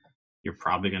who you're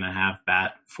probably going to have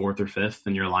bat 4th or 5th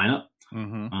in your lineup.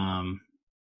 Mm-hmm.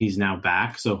 He's now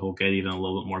back, so he'll get a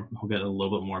little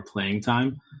bit more playing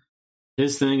time.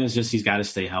 His thing is just he's got to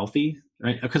stay healthy,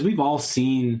 right? Because we've all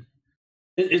seen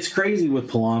it's crazy with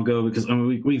Polanco because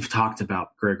we've talked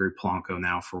about Gregory Polanco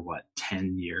now for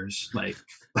 10 years, like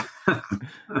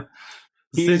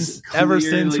since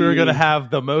we were going to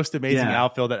have the most amazing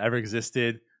outfield that ever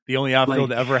existed. The only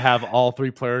outfield to ever have all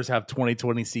 3 players have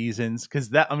 2020 seasons. Because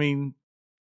book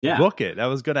it. That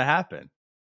was going to happen.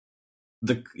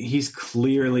 He's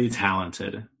clearly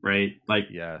talented, right?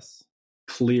 Yes,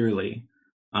 clearly.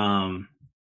 And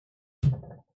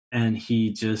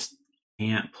he just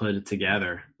can't put it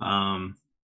together. But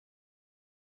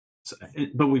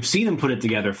we've seen him put it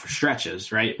together for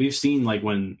stretches, right? We've seen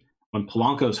when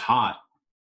Polanco's hot,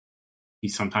 he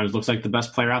sometimes looks like the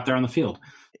best player out there on the field.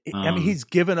 I mean, he's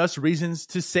given us reasons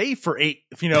to say for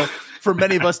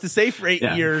many of us to say for 8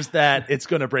 years that it's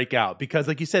going to break out because,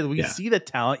 like you said, we see the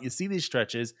talent, you see these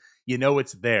stretches,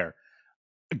 it's there.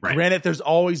 Right. Granted, there's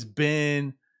always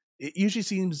been. It usually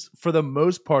seems, for the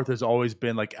most part, there's always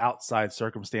been outside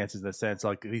circumstances in the sense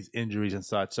like these injuries and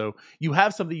such. So you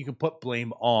have something you can put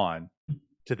blame on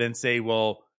to then say,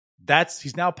 well,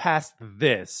 he's now past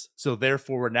this, so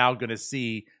therefore we're now going to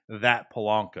see that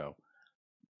Polanco.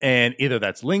 And either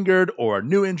that's lingered or a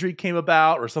new injury came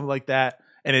about or something like that.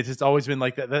 And it's just always been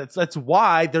like that. That's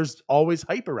why there's always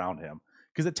hype around him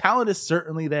because the talent is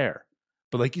certainly there.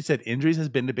 But like you said, injuries has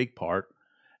been a big part.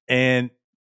 And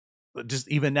just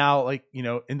even now,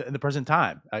 in the present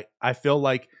time, I feel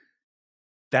like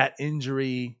that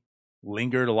injury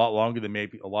lingered a lot longer than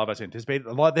maybe a lot of us anticipated,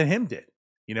 a lot than him did,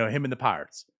 him and the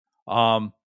Pirates.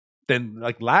 Then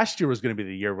last year was going to be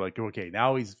the year where okay,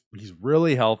 now he's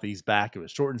really healthy. He's back. It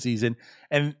was shortened season.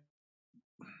 And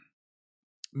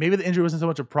maybe the injury wasn't so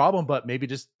much a problem, but maybe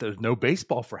just there's no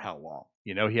baseball for how long,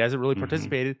 he hasn't really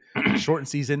participated in the shortened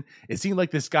season. It seemed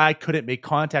like this guy couldn't make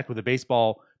contact with a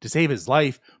baseball to save his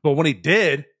life. But when he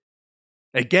did,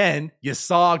 again, you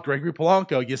saw Gregory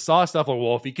Polanco, you saw stuff like,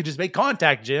 well, if he could just make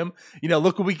contact, Jim,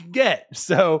 look what we can get.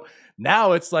 So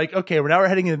now it's okay, we're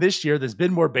heading into this year. There's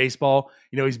been more baseball.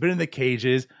 He's been in the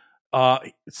cages.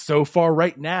 So far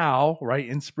right now, right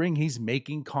in spring, he's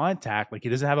making contact. He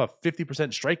doesn't have a 50%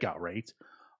 strikeout rate.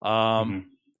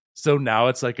 So now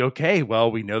it's okay,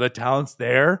 well, we know the talent's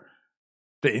there.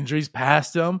 The injuries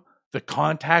past him. The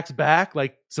contact's back.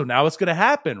 So now it's going to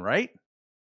happen, right?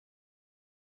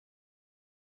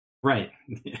 Right.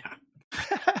 Yeah.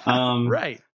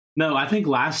 Right. No, I think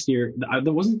last year,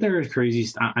 wasn't there a crazy,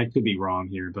 I could be wrong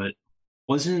here, but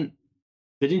wasn't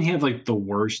didn't he have like the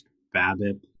worst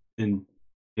BABIP in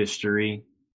history?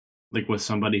 Like with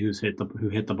somebody who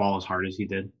hit the ball as hard as he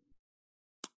did.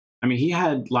 I mean, he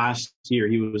had last year,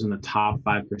 he was in the top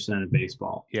 5% of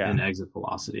baseball in exit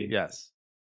velocity. Yes.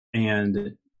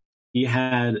 And he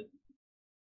had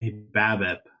a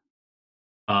BABIP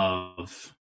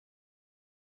of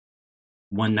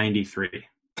 193.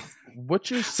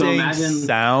 What you're saying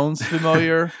sounds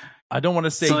familiar. I don't want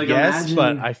to say yes,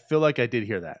 but I feel like I did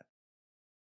hear that.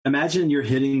 Imagine you're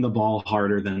hitting the ball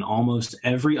harder than almost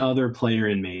every other player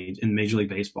in Major League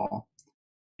Baseball,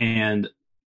 and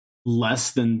less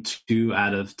than 2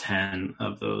 out of 10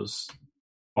 of those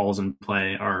balls in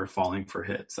play are falling for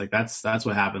hits. Like that's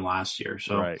what happened last year.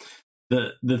 So right.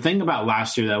 The thing about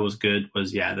last year that was good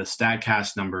was the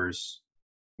StatCast numbers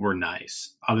were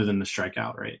nice, other than the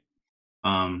strikeout rate.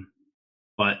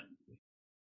 But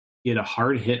he had a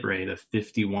hard hit rate of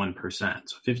 51%.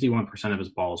 So 51% of his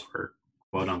balls were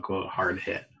quote unquote hard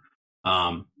hit.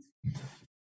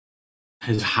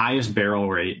 His highest barrel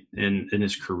rate in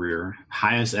his career,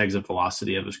 highest exit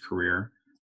velocity of his career,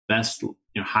 best,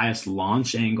 highest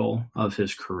launch angle of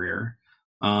his career.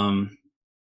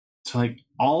 So like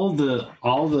all the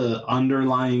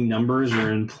underlying numbers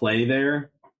are in play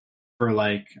there for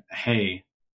like, hey,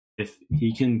 if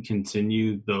he can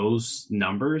continue those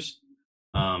numbers,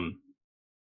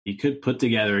 he could put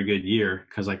together a good year,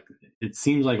 because like it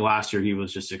seems like last year he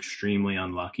was just extremely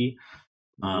unlucky.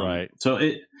 Right. So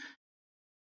a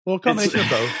combination of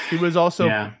both. He was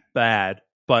also bad,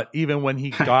 but even when he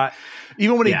got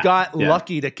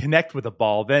lucky to connect with the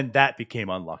ball, then that became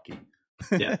unlucky.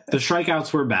 The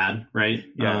strikeouts were bad, right?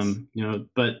 Yes.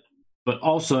 But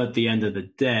also at the end of the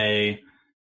day,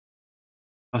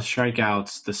 a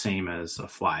strikeout's the same as a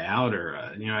fly out,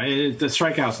 or the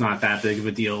strikeout's not that big of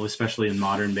a deal, especially in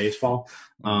modern baseball.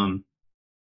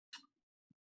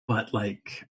 But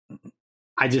like,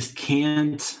 I just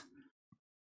can't.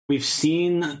 We've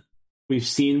seen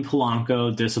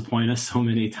Polanco disappoint us so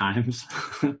many times.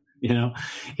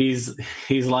 He's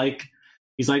like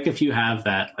if you have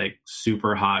that like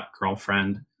super hot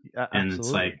girlfriend, and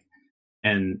it's like,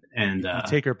 and you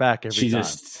take her back every time.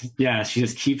 She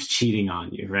just keeps cheating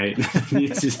on you, right?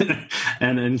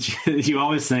 And then you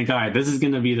always think, all right, this is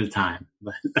going to be the time.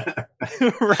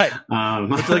 Right.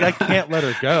 It's like, I can't let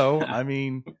her go. I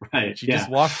mean, right. She just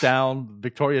walked down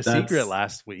Victoria's Secret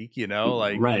last week,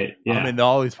 right. Yeah. I'm in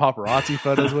all these paparazzi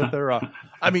photos with her.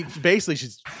 I mean, basically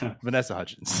she's Vanessa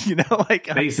Hudgens,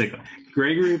 basically.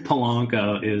 Gregory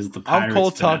Polanco is the Pirates' I'm Cole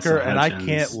Tucker, Vanessa and Hudgens. I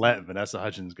can't let Vanessa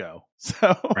Hudgens go.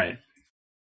 So right.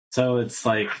 So it's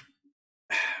like,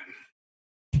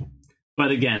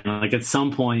 but again, like at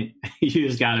some point, you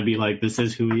just got to be like, this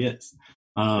is who he is.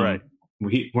 Right.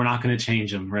 We're not going to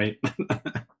change him, right?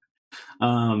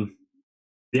 So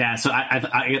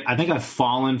I think I've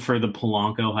fallen for the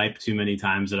Polanco hype too many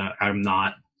times that I'm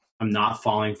not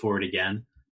falling for it again.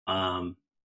 I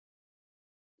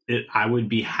would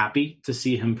be happy to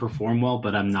see him perform well,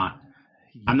 but I'm not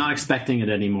expecting it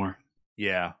anymore.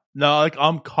 Yeah. No, like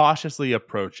I'm cautiously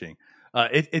approaching.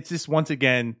 It's just, once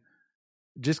again,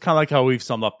 just kind of like how we've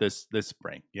summed up this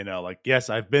spring. Like, yes,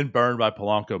 I've been burned by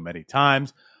Polanco many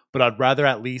times, but I'd rather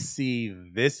at least see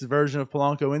this version of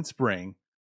Polanco in spring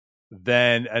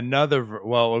than another.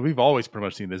 Well, we've always pretty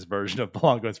much seen this version of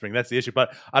Polanco in spring. That's the issue.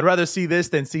 But I'd rather see this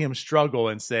than see him struggle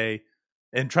and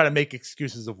try to make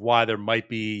excuses of why there might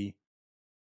be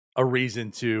a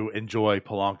reason to enjoy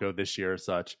Polanco this year or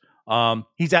such.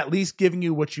 He's at least giving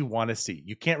you what you want to see.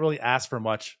 You can't really ask for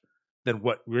much than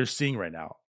what we're seeing right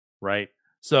now, right?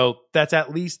 So that's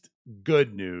at least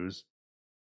good news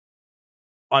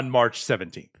on March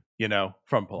 17th,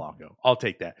 from Polanco. I'll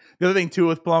take that. The other thing too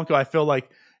with Polanco, I feel like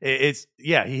he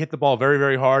hit the ball very,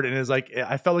 very hard, and it's like,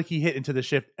 I felt like he hit into the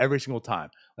shift every single time.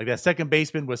 Like that second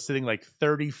baseman was sitting like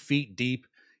 30 feet deep,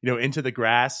 into the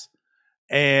grass.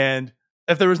 And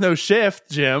if there was no shift,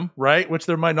 Jim, right, which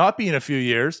there might not be in a few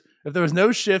years, if there was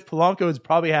no shift, Polanco has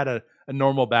probably had a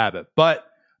normal BABIP. But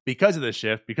because of the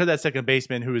shift, because that second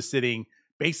baseman who was sitting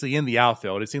basically in the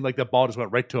outfield, it seemed like the ball just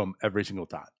went right to him every single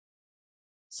time.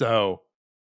 So,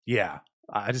 yeah,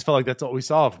 I just felt like that's what we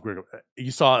saw.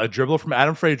 You saw a dribble from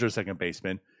Adam Frazier, second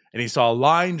baseman, and you saw a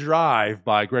line drive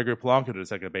by Gregory Polanco to the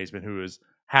second baseman, who was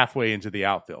halfway into the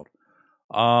outfield.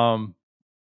 All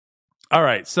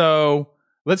right, so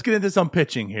let's get into some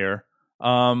pitching here.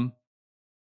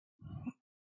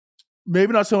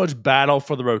 Maybe not so much battle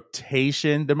for the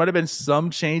rotation. There might have been some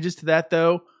changes to that,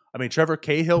 though. I mean, Trevor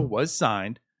Cahill was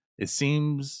signed. It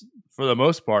seems, for the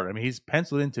most part, I mean, he's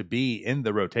penciled in to be in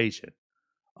the rotation.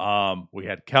 We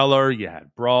had Keller, you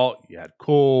had Brault, you had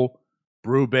Cole,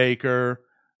 Brubaker.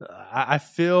 I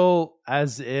feel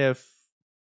as if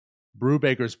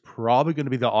Brubaker's probably going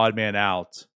to be the odd man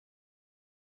out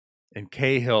and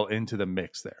Cahill into the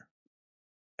mix there.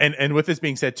 And with this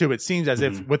being said, too, it seems as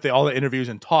if with all the interviews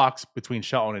and talks between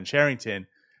Shelton and Sherrington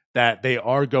that they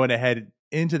are going ahead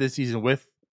into the season with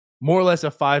more or less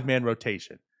a 5-man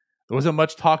rotation. There wasn't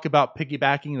much talk about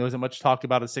piggybacking. There wasn't much talk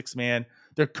about a 6-man.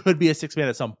 There could be a 6-man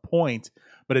at some point,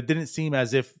 but it didn't seem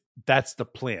as if that's the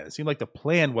plan. It seemed like the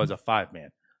plan was a 5-man.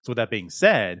 So with that being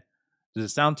said, does it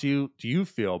sound to you, do you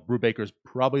feel Brubaker's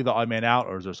probably the odd man out,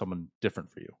 or is there someone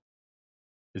different for you?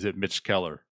 Is it Mitch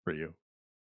Keller for you?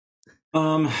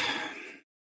 To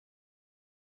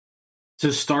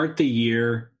start the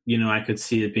year, I could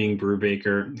see it being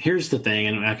Brubaker. Here's the thing,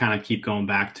 and I kind of keep going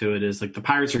back to it, is like the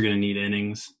Pirates are going to need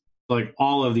innings. Like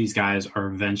all of these guys are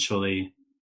eventually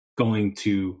going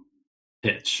to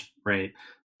pitch, right?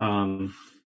 And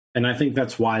I think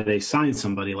that's why they signed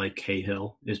somebody like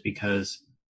Cahill, is because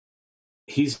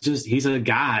he's a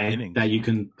guy that you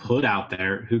can put out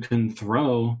there who can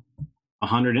throw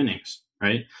 100 innings,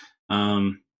 right?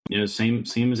 Same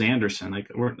as Anderson.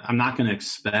 Like I'm not going to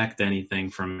expect anything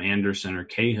from Anderson or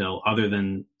Cahill other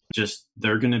than just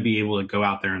they're going to be able to go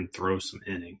out there and throw some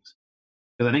innings.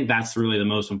 Because I think that's really the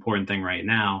most important thing right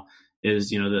now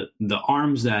is the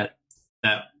arms that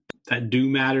do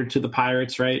matter to the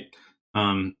Pirates, right?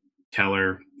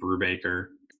 Keller, Brubaker,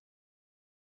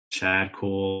 Chad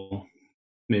Cole,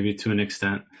 maybe to an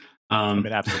extent.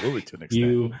 Absolutely to an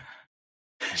extent.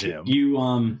 Jim.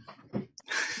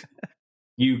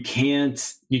 You can't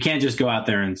just go out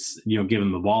there and give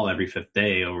them the ball every 5th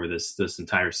day over this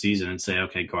entire season and say,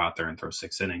 okay, go out there and throw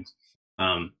 6 innings.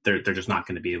 They're just not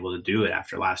going to be able to do it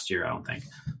after last year, I don't think.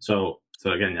 So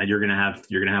again, you're going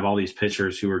to have all these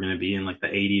pitchers who are going to be in like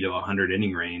the 80 to 100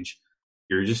 inning range.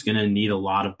 You're just going to need a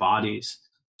lot of bodies.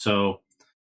 So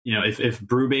if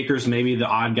Brubaker's maybe the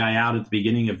odd guy out at the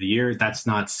beginning of the year, that's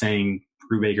not saying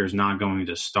Brubaker's not going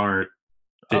to start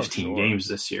 15 games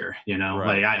this year,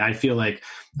 Right. Like I feel like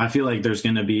there's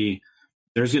going to be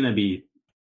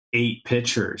 8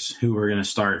 pitchers who are going to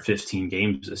start 15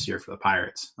 games this year for the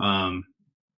Pirates. And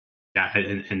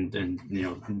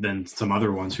then some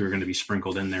other ones who are going to be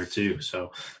sprinkled in there too.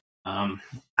 So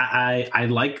I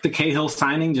like the Cahill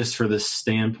signing just for the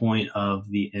standpoint of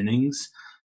the innings.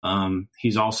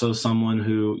 He's also someone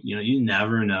who, you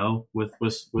never know with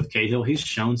Cahill. He's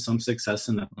shown some success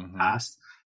in the past.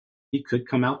 He could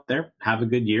come out there, have a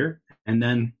good year, and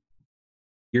then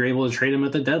you're able to trade him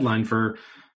at the deadline for,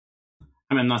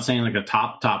 I'm not saying like a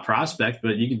top prospect,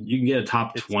 but you can get a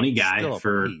top 20 guy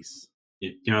for,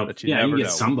 you can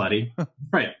get somebody.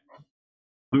 Right.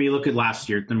 You look at last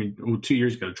year, 2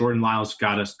 years ago, Jordan Lyles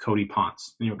got us Cody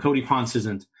Ponce. Cody Ponce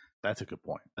isn't, that's a good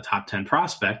point, a top 10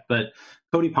 prospect, but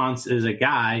Cody Ponce is a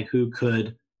guy who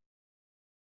could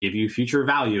give you future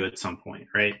value at some point,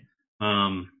 right?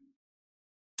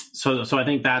 So I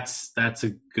think that's a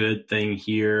good thing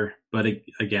here. But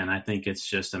again, I think it's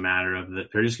just a matter of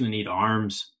that they're just going to need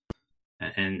arms.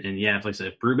 And yeah, like I said,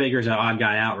 if Brubaker's an odd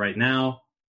guy out right now,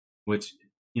 which,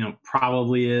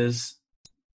 probably is,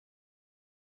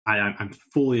 I'm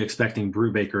fully expecting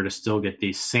Brubaker to still get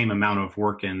the same amount of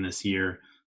work in this year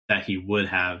that he would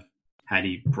have had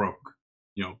he broke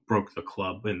the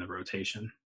club in the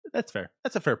rotation. That's fair.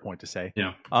 That's a fair point to say.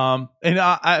 Yeah. And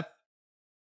I've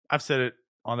said it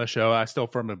on the show. I still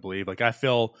firmly believe, I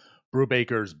feel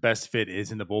Brubaker's best fit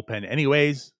is in the bullpen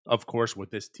anyways. Of course,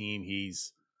 with this team, he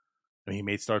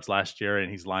made starts last year and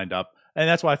he's lined up. And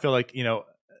that's why I feel like,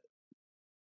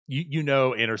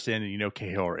 Anderson and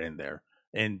Cahill are in there.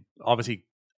 And obviously,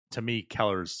 to me,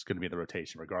 Keller's going to be in the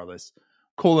rotation regardless.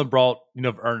 Cole and Brault,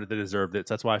 have earned it, they deserved it.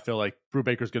 So that's why I feel like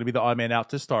Brubaker's going to be the odd man out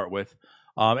to start with.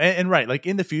 And right,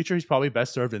 in the future, he's probably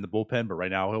best served in the bullpen, but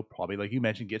right now he'll probably, like you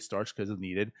mentioned, get starts because it's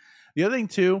needed. The other thing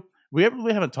too, we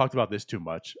really haven't talked about this too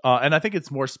much, and I think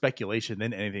it's more speculation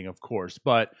than anything, of course.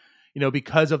 But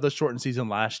because of the shortened season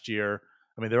last year,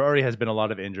 there already has been a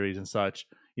lot of injuries and such.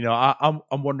 I'm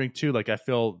wondering too. I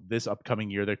feel this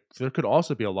upcoming year there could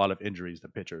also be a lot of injuries to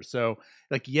pitchers. So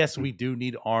yes, we do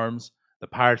need arms. The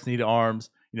Pirates need arms.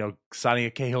 Signing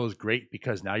a Cahill is great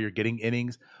because now you're getting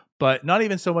innings. But not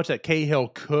even so much that Cahill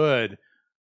could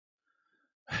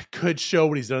show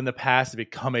what he's done in the past to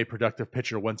become a productive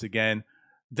pitcher once again.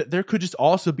 There could just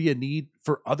also be a need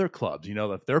for other clubs.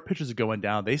 If their pitchers are going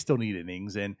down, they still need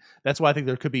innings. And that's why I think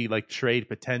there could be trade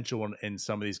potential in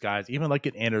some of these guys, even like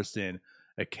at Anderson,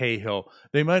 at Cahill.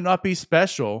 They might not be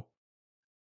special,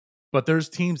 but there's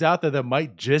teams out there that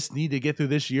might just need to get through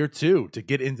this year too to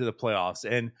get into the playoffs.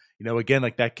 And, again,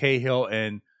 that Cahill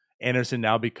and Anderson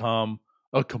now become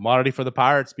a commodity for the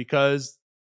Pirates because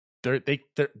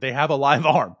they have a live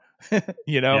arm,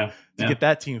 to get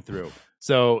that team through.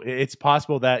 So it's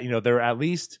possible that,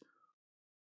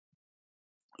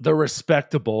 they're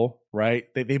respectable, right?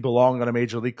 They belong on a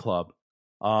major league club.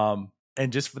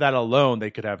 And just for that alone,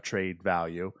 they could have trade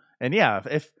value. And yeah,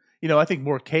 if I think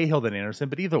more Cahill than Anderson,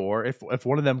 but either or, if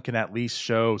one of them can at least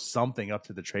show something up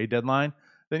to the trade deadline,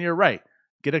 then you're right.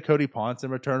 Get a Cody Ponce in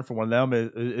return for one of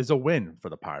them is a win for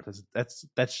the Pirates.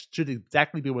 That should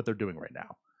exactly be what they're doing right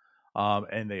now.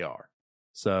 And they are.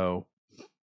 So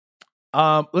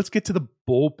let's get to the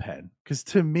bullpen, because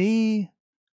to me,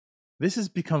 this has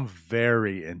become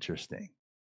very interesting.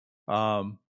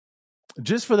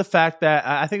 Just for the fact that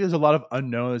I think there's a lot of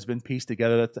unknown that's been pieced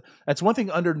together. That's one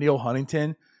thing under Neil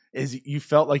Huntington, is you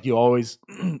felt like you'd always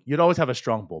have a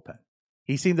strong bullpen.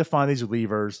 He seemed to find these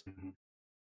relievers. Mm-hmm.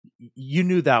 You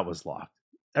knew that was locked.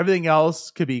 Everything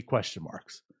else could be question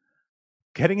marks.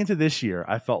 Getting into this year,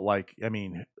 I felt like,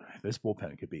 this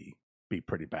bullpen could be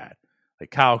pretty bad.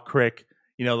 Like Kyle Crick,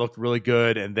 looked really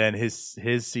good, and then his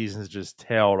season's just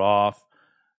tailed off.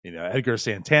 Edgar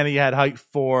Santana you had hype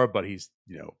for, but he's,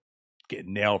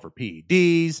 getting nailed for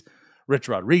PEDs. Rich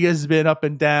Rodriguez has been up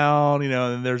and down,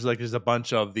 and there's a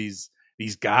bunch of these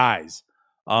guys.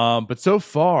 But so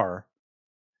far,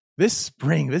 this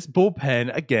spring, this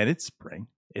bullpen, again, it's spring.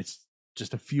 It's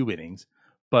just a few innings.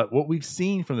 But what we've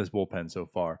seen from this bullpen so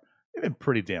far, they've been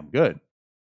pretty damn good.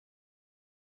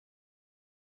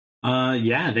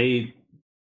 There's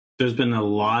been a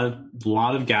lot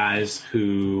of guys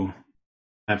who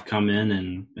have come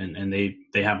in and they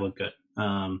have looked good.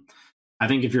 I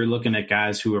think if you're looking at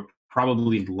guys who are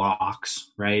probably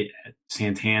locks, right?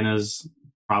 Santana's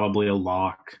probably a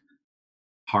lock.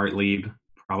 Hartlieb,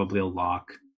 probably a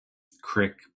lock.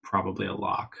 Crick, probably a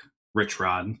lock. Rich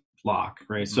Rod, lock,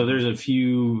 right? Mm-hmm. So there's a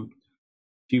few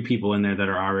people in there that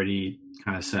are already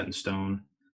kind of set in stone.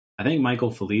 I think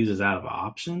Michael Feliz is out of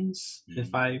options,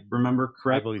 if I remember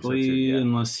correctly, so too, yeah.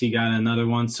 Unless he got another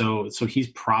one. So he's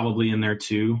probably in there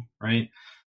too, right?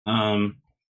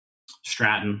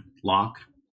 Stratton, lock.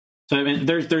 So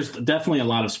there's definitely a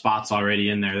lot of spots already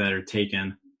in there that are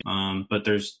taken, but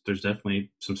there's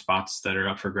definitely some spots that are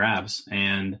up for grabs,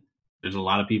 and there's a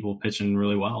lot of people pitching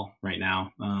really well right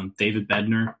now. David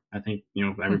Bednar, I think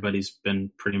everybody's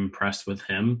been pretty impressed with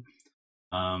him.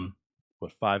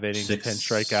 5 innings, 10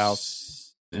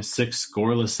 strikeouts, 6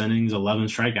 scoreless innings, 11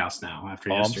 strikeouts now after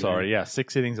yesterday. I'm sorry, yeah,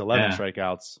 6 innings, 11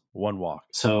 strikeouts, 1 walk.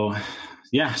 So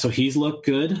he's looked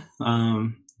good.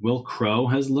 Will Crow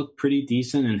has looked pretty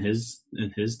decent in his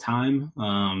time.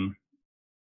 I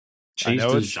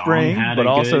know it's spring, but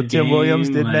also Tim Williams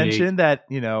did mention that,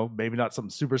 maybe not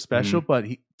something super special, but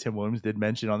Tim Williams did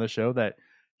mention on the show that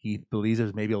he believes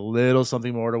there's maybe a little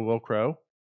something more to Will Crow.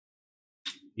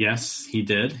 Yes, he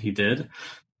did.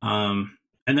 And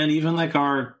then even like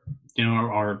our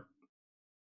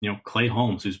Clay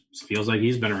Holmes, who feels like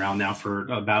he's been around now for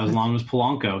about as long as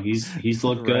Polanco. He's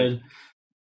looked good.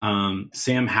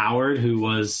 Sam Howard, who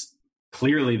was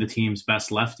clearly the team's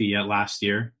best lefty at last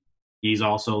year, he's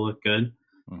also looked good.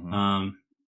 Mm-hmm.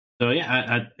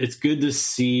 It's good to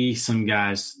see some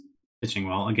guys pitching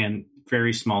well. Again,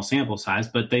 very small sample size,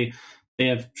 but they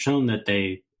have shown that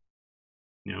they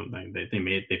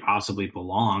possibly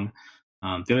belong.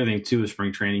 The other thing too is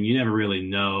spring training. You never really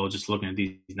know, just looking at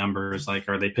these numbers, like,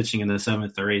 are they pitching in the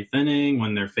 7th or 8th inning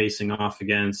when they're facing off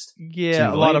against a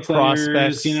lot of players,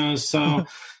 prospects, so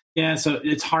so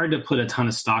it's hard to put a ton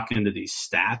of stock into these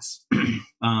stats.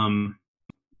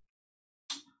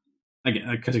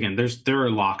 Again, there are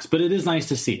locks, but it is nice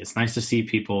to see. It's nice to see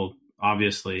people.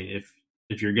 Obviously,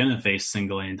 if you're gonna face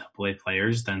single A and double A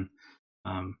players, then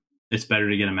it's better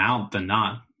to get them out than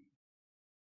not.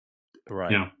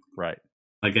 Right. Right.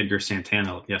 Like Edgar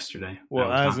Santana yesterday.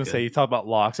 Well, I was going to say, you talk about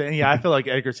locks. And yeah, I feel like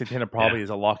Edgar Santana probably is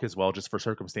a lock as well, just for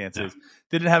circumstances. Yeah.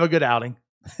 Didn't have a good outing.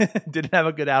 At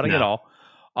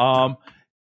all.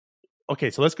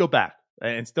 Okay, so let's go back.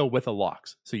 And still with the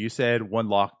locks. So you said one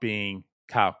lock being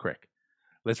Kyle Crick.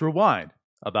 Let's rewind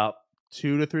about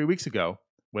 2 to 3 weeks ago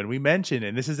when we mentioned,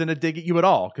 and this isn't a dig at you at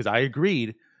all, because I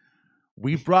agreed,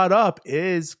 we brought up,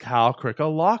 is Kyle Crick a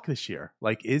lock this year?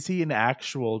 Like, is he an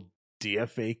actual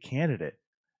DFA candidate?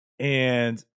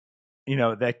 And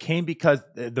that came because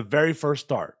the very first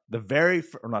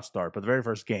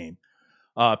game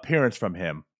appearance from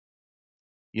him,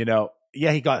 he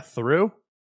got through,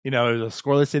 it was a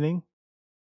scoreless inning,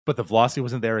 but the velocity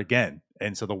wasn't there again,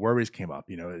 and so the worries came up.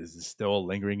 Is this still a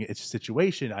lingering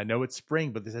situation? I know it's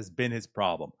spring, but this has been his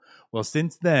problem. Well,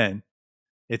 since then,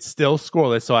 it's still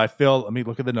scoreless. So I feel, let me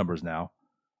look at the numbers now.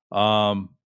 I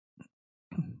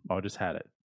just had it.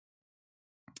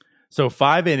 So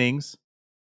 5 innings,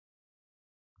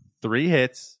 3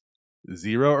 hits,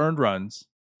 0 earned runs,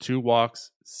 2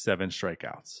 walks, 7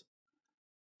 strikeouts.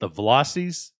 The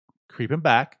velocity's creeping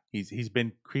back. He's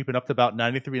been creeping up to about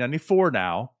 93, 94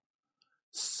 now.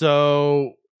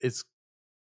 So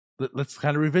let's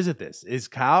kind of revisit this. Is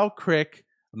Kyle Crick,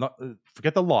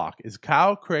 forget the lock, is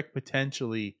Kyle Crick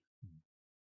potentially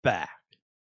back?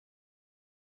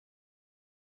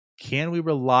 Can we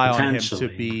rely on him to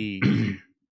be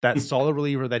that solid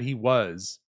reliever that he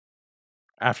was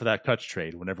after that Kutch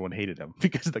trade when everyone hated him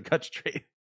because of the Kutch trade?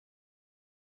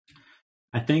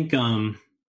 I think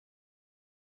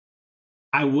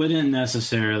I wouldn't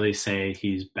necessarily say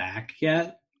he's back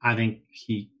yet. I think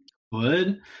he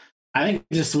would. I think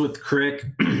just with Crick,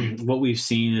 what we've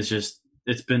seen is just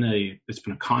it's been a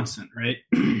constant, right?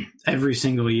 Every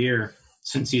single year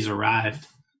since he's arrived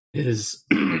is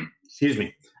excuse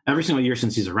me. Every single year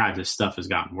since he's arrived, his stuff has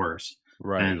gotten worse.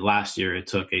 Right. And last year it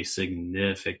took a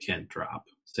significant drop.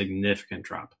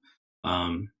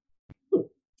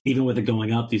 Even with it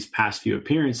going up these past few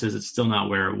appearances, it's still not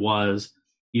where it was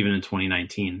even in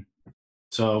 2019.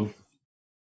 So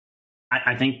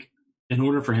I think in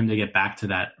order for him to get back to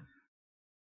that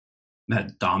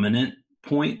dominant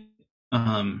point,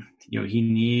 he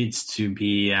needs to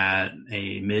be at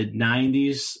a mid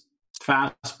 90s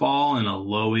fastball and a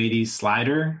low 80s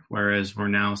slider, whereas we're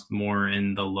now more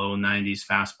in the low 90s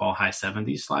fastball, high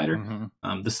 70s slider.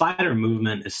 Mm-hmm. The slider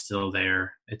movement is still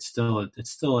there. It's still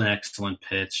an excellent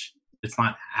pitch. It's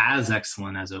not as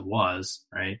excellent as it was,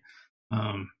 right?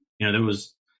 There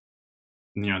was,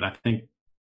 I think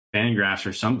Fangraphs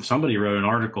or somebody wrote an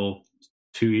article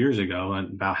 2 years ago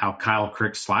about how Kyle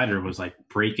Crick's slider was like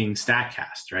breaking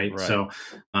StatCast, right? So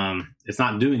it's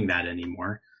not doing that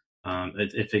anymore.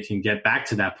 If it can get back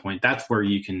to that point, that's when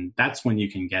you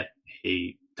can get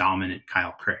a dominant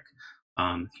Kyle Crick.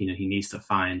 He needs to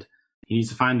find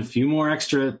a few more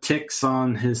extra ticks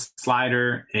on his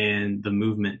slider, and the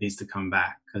movement needs to come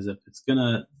back, because if it's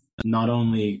gonna not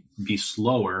only be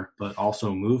slower but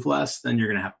also move less, then you're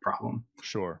gonna have a problem.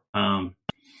 Sure.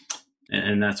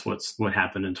 And that's what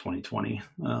happened in 2020.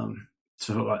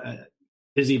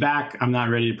 Is he back? I'm not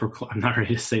ready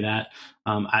to say that.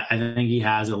 I think he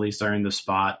has at least earned a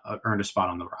spot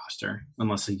on the roster,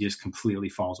 unless he just completely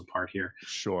falls apart here.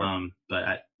 Sure.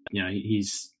 But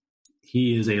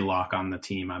he is a lock on the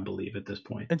team, I believe, at this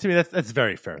point. And to me, that's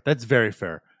very fair. That's very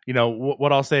fair.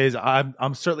 What I'll say is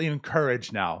I'm certainly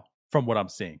encouraged now from what I'm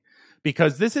seeing,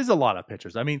 because this is a lot of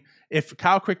pitchers. I mean, if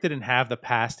Kyle Crick didn't have the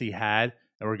past he had,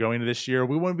 and we're going into this year,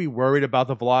 we wouldn't be worried about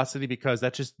the velocity, because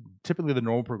that's just typically the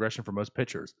normal progression for most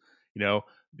pitchers.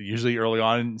 Usually early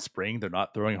on in spring, they're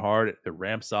not throwing hard. It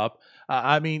ramps up.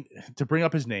 I mean, to bring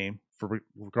up his name,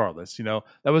 regardless, that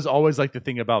was always like the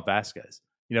thing about Vasquez.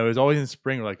 It was always in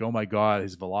spring, like, oh my God,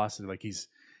 his velocity, like he's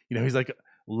like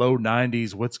low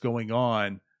 90s. What's going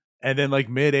on? And then like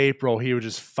mid-April, he was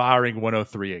just firing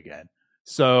 103 again.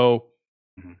 So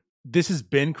this has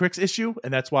been Crick's issue,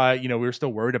 and that's why, we were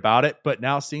still worried about it. But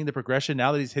now seeing the progression,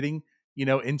 now that he's hitting,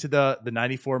 into the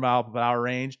 94 mile per hour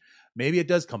range, maybe it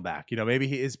does come back. Maybe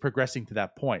he is progressing to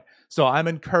that point. So I'm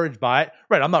encouraged by it.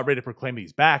 Right, I'm not ready to proclaim that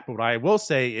he's back, but what I will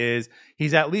say is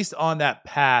he's at least on that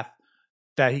path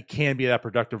that he can be that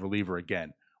productive reliever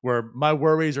again, where my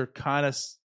worries are kind of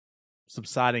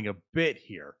subsiding a bit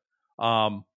here.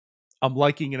 I'm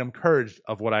liking and encouraged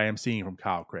of what I am seeing from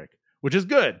Kyle Crick, which is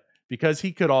good, because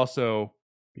he could also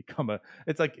become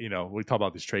it's like, we talk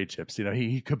about these trade chips,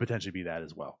 he could potentially be that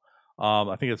as well.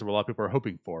 I think that's what a lot of people are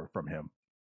hoping for from him.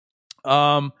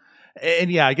 And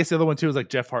yeah, I guess the other one too is like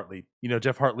Jeff Hartley.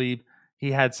 Jeff Hartley,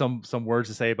 he had some words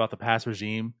to say about the past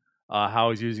regime,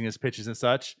 how he's using his pitches and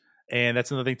such. And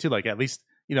that's another thing too. Like, at least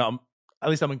I'm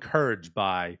encouraged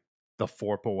by the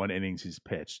 4.1 innings he's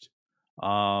pitched.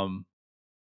 So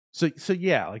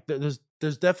yeah, like there's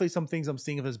definitely some things I'm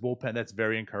seeing of his bullpen that's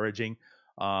very encouraging.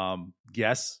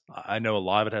 Yes, I know a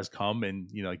lot of it has come in,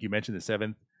 like you mentioned, the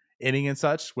 7th inning and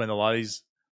such, when a lot of these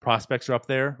prospects are up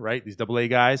there, right? These AA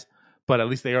guys, but at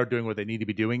least they are doing what they need to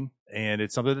be doing, and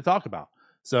it's something to talk about.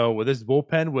 So with this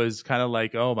bullpen was kind of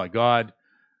like, oh my God,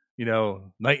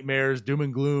 nightmares, doom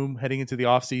and gloom heading into the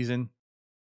off season.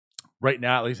 Right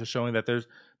now, at least, it's showing that there's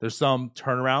some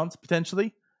turnarounds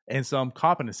potentially and some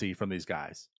competency from these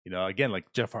guys. Again,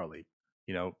 like Jeff Hartley,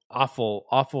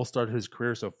 awful start to his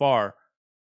career so far.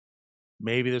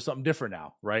 Maybe there's something different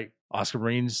now, right? Oscar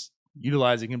Marine's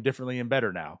utilizing him differently and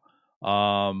better now.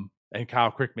 And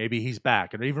Kyle Crick, maybe he's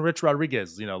back. And even Rich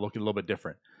Rodriguez, looking a little bit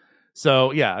different.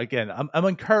 So yeah, again, I'm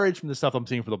encouraged from the stuff I'm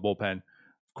seeing for the bullpen.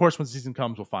 Of course, when the season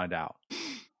comes, we'll find out.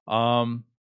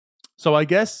 So I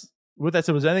guess with that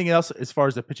said, was there anything else as far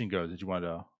as the pitching goes that you wanted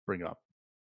to bring up?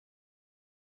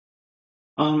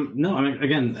 No, I mean,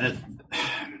 again,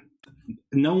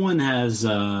 no one has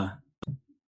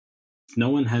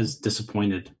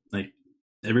disappointed. Like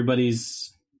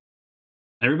everybody's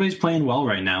playing well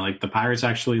right now. Like the Pirates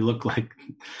actually look like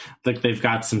they've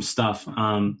got some stuff.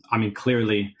 I mean,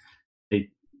 clearly they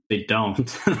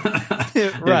don't.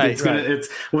 Right.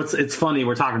 It's funny.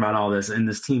 We're talking about all this, and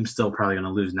this team's still probably going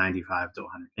to lose 95 to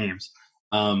 100 games.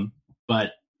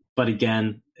 But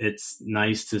again, it's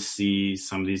nice to see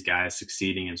some of these guys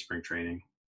succeeding in spring training.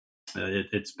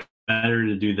 It's better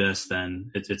to do this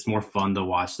than it's more fun to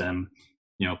watch them,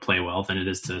 play well than it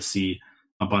is to see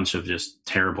a bunch of just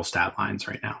terrible stat lines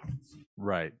right now.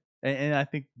 Right. And I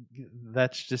think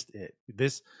that's just it.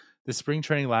 The spring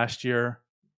training last year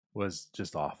was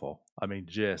just awful. I mean,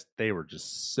 they were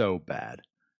just so bad.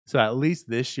 So at least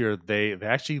this year they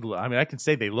actually, I mean, I can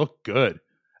say they look good.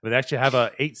 They actually have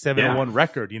a 8-7-1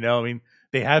 record. I mean,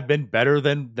 they have been better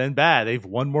than bad. They've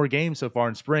won more games so far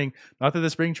in spring. Not that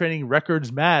the spring training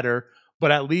records matter,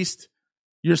 but at least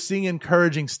you're seeing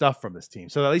encouraging stuff from this team.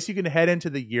 So at least you can head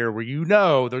into the year where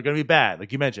they're going to be bad.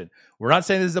 Like you mentioned, we're not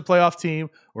saying this is a playoff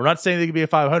team. We're not saying they can be a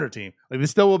 500 team. Like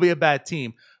this still will be a bad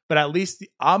team. But at least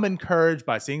I'm encouraged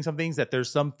by seeing some things that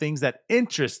there's some things that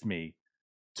interest me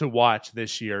to watch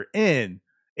this year in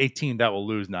a team that will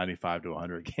lose 95 to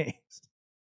 100 games.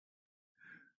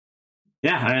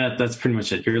 Yeah, that's pretty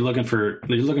much it. You're looking for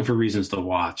reasons to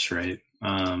watch, right?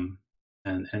 And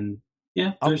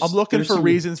yeah, I'm looking for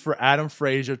reasons for Adam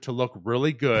Frazier to look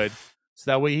really good, so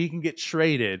that way he can get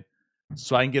traded,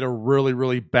 so I can get a really,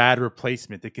 really bad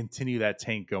replacement to continue that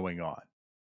tank going on.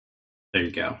 There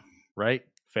you go. Right?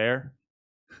 Fair?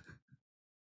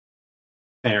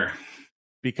 Fair.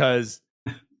 Because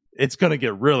it's going to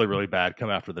get really, really bad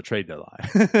come after the trade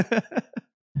deadline.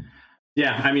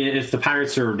 Yeah, I mean, if the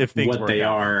Pirates are what they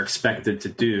are expected to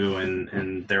do,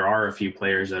 and there are a few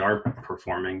players that are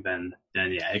performing, then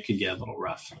yeah, it could get a little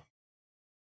rough.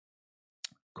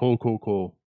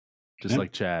 Cool. Just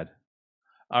like Chad.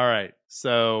 All right,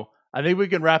 so I think we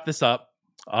can wrap this up.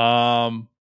 So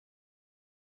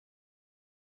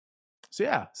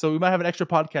we might have an extra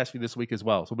podcast for you this week as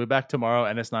well. So we'll be back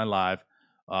tomorrow, NS9 Live.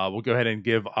 We'll go ahead and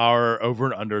give our over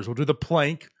and unders. We'll do the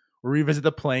plank. We'll revisit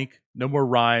the plank. No more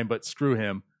Ryan, but screw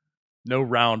him. No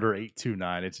rounder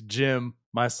 829. It's Jim,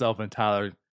 myself, and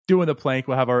Tyler doing the plank.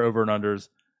 We'll have our over and unders.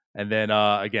 And then,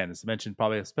 again, as mentioned,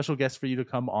 probably a special guest for you to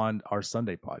come on our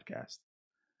Sunday podcast.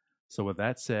 So with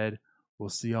that said, we'll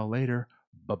see y'all later.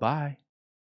 Bye-bye.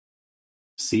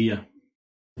 See ya.